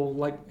people,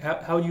 like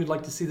how you'd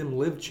like to see them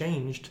live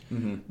changed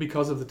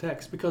because of the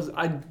text. Because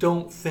I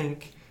don't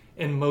think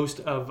in most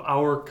of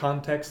our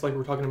context, like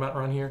we're talking about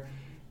around here,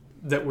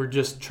 that we're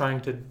just trying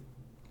to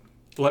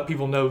let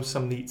people know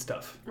some neat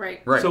stuff.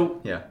 Right.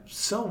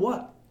 So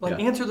what? Like,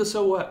 answer the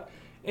so what.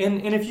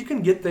 And if you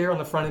can get there on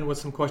the front end with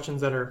some questions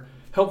that are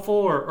helpful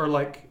or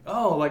like,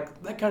 oh,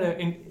 like that kind of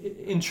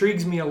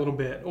intrigues me a little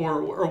bit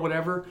or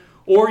whatever.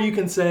 Or you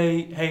can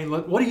say, hey,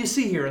 look, what do you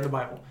see here in the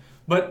Bible?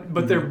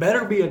 But there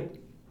better be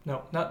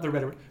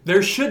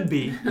there should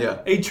be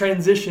a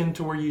transition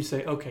to where you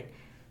say, okay,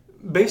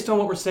 based on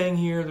what we're saying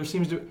here, there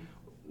seems to...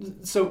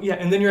 So,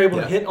 and then you're able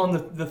to hit on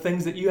the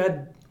things that you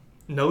had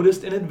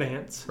noticed in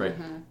advance. Right.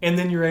 And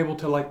then you're able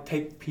to, like,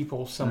 take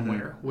people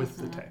somewhere with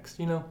the text,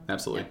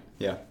 Absolutely.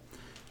 Yeah.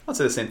 I'd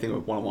say the same thing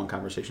with one-on-one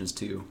conversations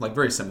too. Like,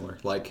 very similar.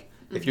 Like,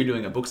 if you're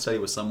doing a book study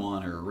with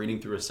someone or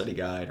reading through a study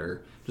guide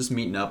or just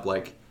meeting up,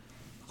 like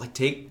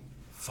take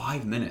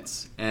 5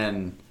 minutes,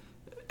 and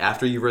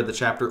after you've read the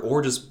chapter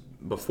or just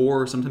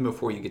sometime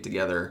before you get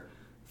together,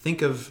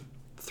 think of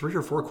 3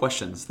 or 4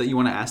 questions that you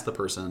want to ask the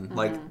person.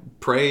 Like,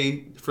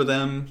 pray for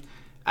them,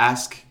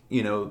 ask,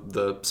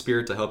 the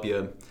Spirit to help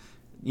you,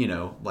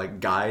 like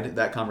guide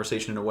that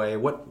conversation in a way.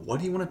 What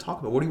do you want to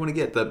talk about? What do you want to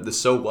get? The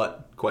so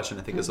what question,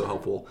 I think, is so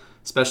helpful,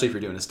 especially if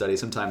you're doing a study.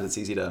 Sometimes it's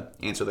easy to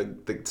answer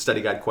the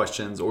study guide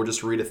questions or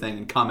just read a thing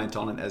and comment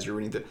on it as you're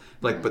reading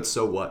but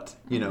so what?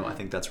 I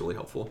think that's really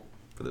helpful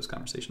for those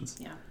conversations.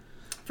 Yeah.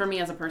 For me,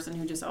 as a person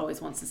who just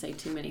always wants to say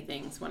too many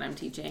things when I'm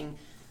teaching,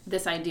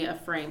 this idea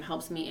of frame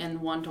helps me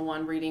in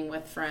one-to-one reading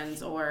with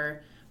friends,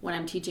 or when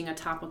I'm teaching a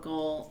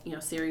topical,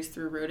 series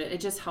through Rooted.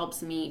 It just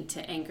helps me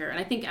to anchor. And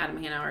I think Adam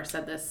Hanauer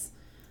said this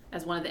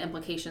as one of the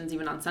implications,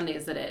 even on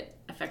Sundays, that it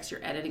affects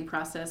your editing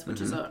process,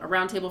 which is a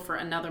roundtable for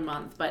another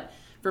month. But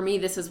for me,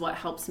 this is what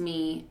helps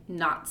me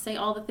not say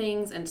all the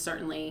things. And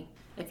certainly,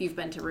 if you've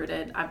been to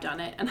Rooted, I've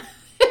done it. And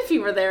if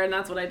you were there and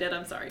that's what I did,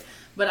 I'm sorry.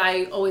 But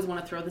I always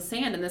want to throw the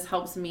sand, and this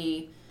helps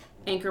me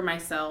anchor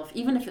myself.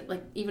 Even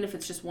if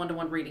it's just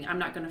one-to-one reading, I'm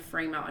not going to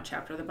frame out a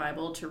chapter of the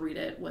Bible to read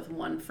it with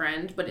one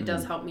friend, but it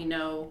does help me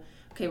know,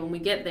 okay, when we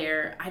get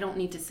there, I don't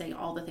need to say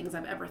all the things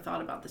I've ever thought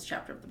about this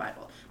chapter of the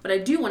Bible. But I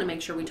do want to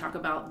make sure we talk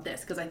about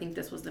this, because I think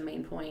this was the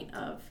main point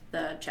of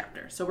the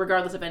chapter. So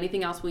regardless of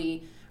anything else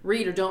we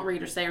read or don't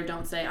read or say or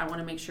don't say, I want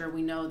to make sure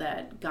we know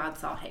that God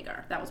saw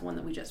Hagar. That was one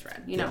that we just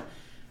read,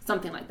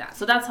 something like that.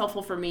 So that's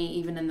helpful for me,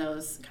 even in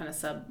those kind of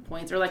sub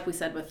points. Or like we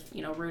said with,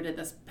 Rooted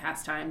this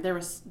past time, there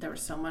was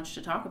so much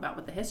to talk about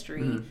with the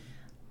history.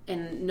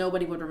 And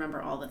nobody would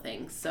remember all the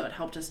things. So it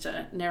helped us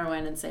to narrow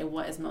in and say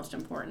what is most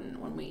important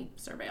when we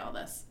survey all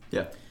this.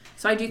 Yeah.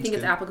 So I do think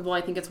it's applicable.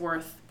 I think it's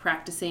worth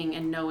practicing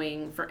and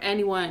knowing for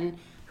anyone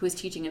who is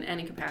teaching in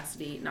any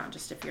capacity, not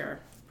just if you're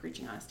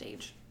preaching on a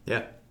stage.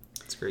 Yeah,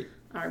 that's great.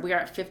 All right, we are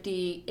at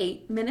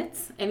 58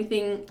 minutes.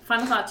 Anything,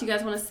 final thoughts you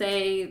guys want to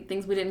say,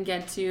 things we didn't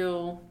get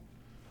to?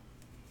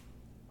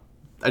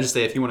 I just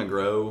say if you want to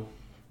grow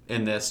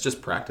in this,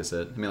 just practice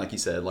it. I mean, like you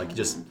said,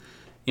 just,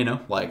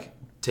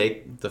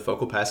 take the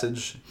focal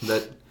passage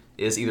that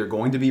is either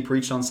going to be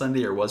preached on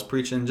Sunday or was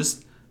preached, and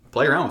just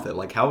play around with it.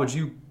 Like, how would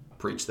you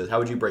preach this? How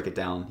would you break it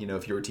down,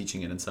 if you were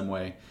teaching it in some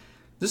way?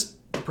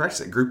 Just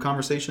practice it. Group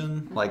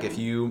conversation. Like, if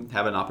you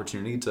have an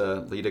opportunity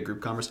to lead a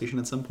group conversation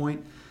at some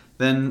point,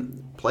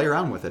 then play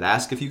around with it.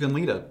 Ask if you can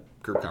lead a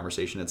group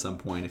conversation at some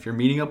point. If you're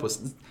meeting up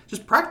with,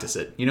 just practice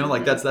it.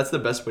 That's the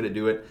best way to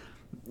do it.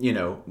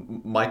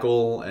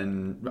 Michael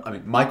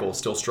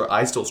still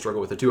I still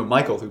struggle with it too. And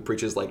Michael, who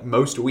preaches like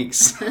most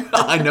weeks,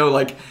 I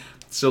know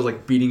still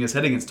beating his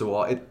head against a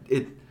wall.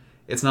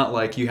 It's not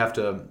like you have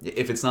to,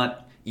 if it's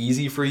not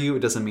easy for you, it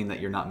doesn't mean that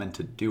you're not meant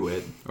to do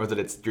it or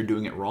that you're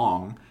doing it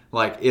wrong.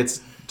 Like, it's,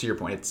 to your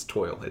point, it's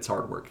toil, it's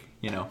hard work,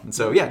 And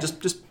so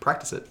just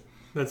practice it.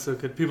 That's so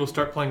good. People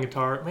start playing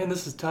guitar. Man,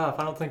 this is tough.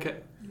 I don't think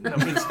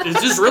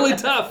it's just really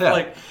tough.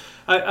 Yeah.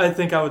 I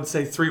think I would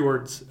say 3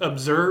 words: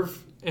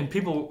 observe. And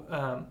people,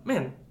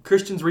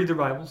 Christians read their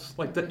Bibles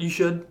like that. You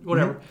should,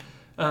 whatever.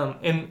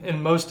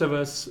 And most of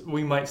us,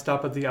 we might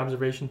stop at the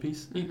observation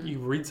piece. You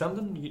read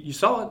something, you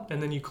saw it,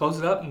 and then you close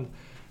it up and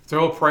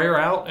throw a prayer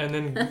out, and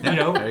then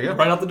There you go.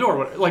 right out the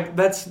door. Like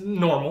that's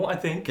normal, I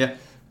think. Yeah.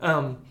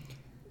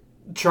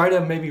 Try to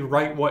maybe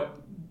write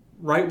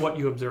what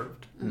you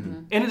observed,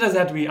 and it doesn't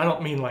have to be. I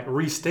don't mean like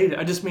restate it.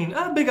 I just mean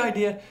big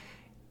idea,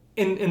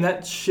 and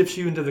that shifts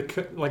you into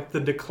the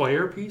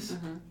declare piece.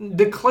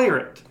 Declare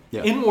it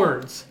in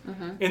words,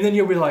 and then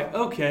you'll be like,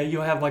 okay,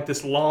 you'll have like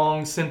this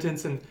long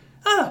sentence, and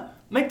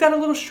make that a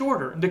little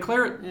shorter and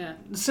declare it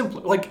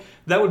simpler. Like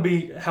that would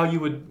be how you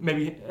would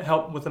maybe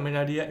help with the main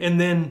idea, and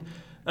then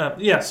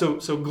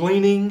so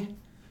gleaning,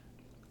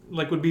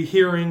 like would be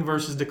hearing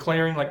versus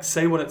declaring. Like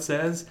say what it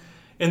says.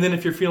 And then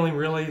if you're feeling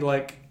really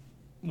like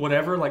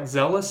whatever, like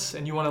zealous,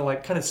 and you want to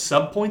like kind of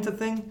subpoint the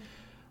thing,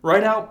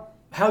 write out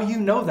how you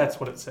know that's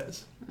what it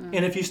says.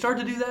 And if you start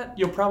to do that,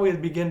 you'll probably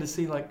begin to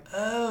see like,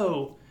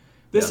 oh,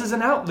 this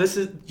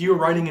is you're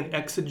writing an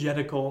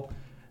exegetical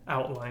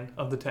outline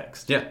of the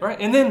text. Yeah. Right.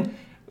 And then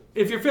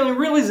if you're feeling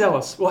really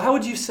zealous, well, how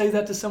would you say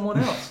that to someone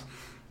else?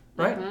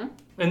 Right.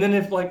 And then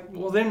if like,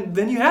 well,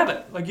 then you have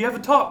it. Like you have a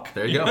talk.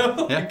 There you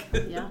go.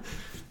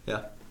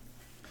 Yeah.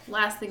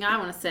 Last thing I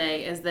want to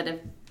say is that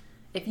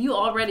if you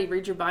already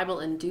read your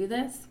Bible and do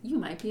this, you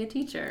might be a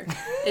teacher.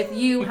 If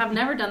you have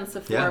never done this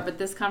before, but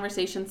this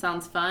conversation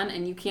sounds fun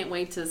and you can't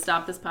wait to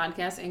stop this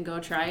podcast and go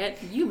try it,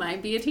 you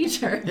might be a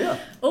teacher. Yeah.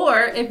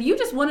 Or if you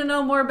just want to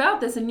know more about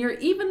this and you're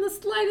even the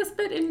slightest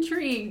bit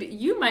intrigued,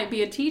 you might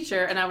be a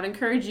teacher. And I would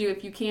encourage you,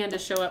 if you can, to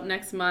show up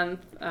next month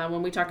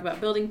when we talk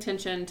about building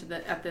tension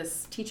at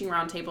this teaching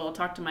roundtable.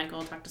 Talk to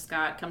Michael, talk to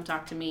Scott, come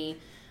talk to me.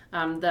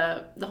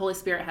 The Holy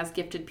Spirit has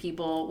gifted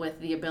people with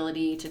the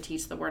ability to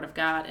teach the Word of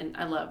God, and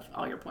I love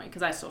all your point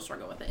because I still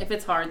struggle with it. If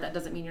it's hard, that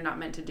doesn't mean you're not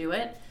meant to do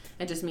it.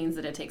 It just means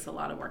that it takes a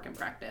lot of work and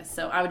practice.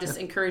 So I would just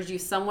encourage you,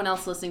 someone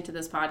else listening to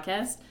this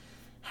podcast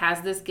has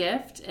this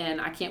gift,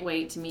 and I can't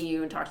wait to meet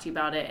you and talk to you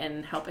about it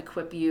and help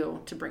equip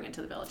you to bring it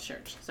to the Village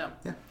Church. So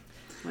you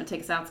want to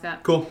take us out,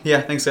 Scott? Cool.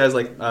 Yeah, thanks, guys.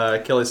 Like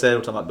Kelly said,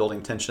 we'll talk about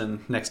building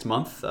tension next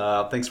month.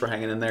 Thanks for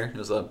hanging in there.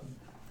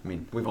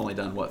 We've only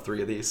done,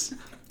 3 of these?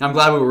 I'm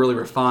glad we were really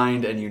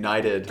refined and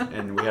united,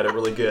 and we had a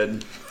really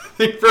good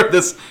thing for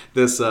this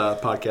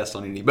podcast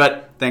on unity.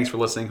 But thanks for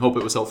listening. Hope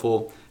it was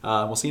helpful.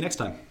 We'll see you next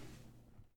time.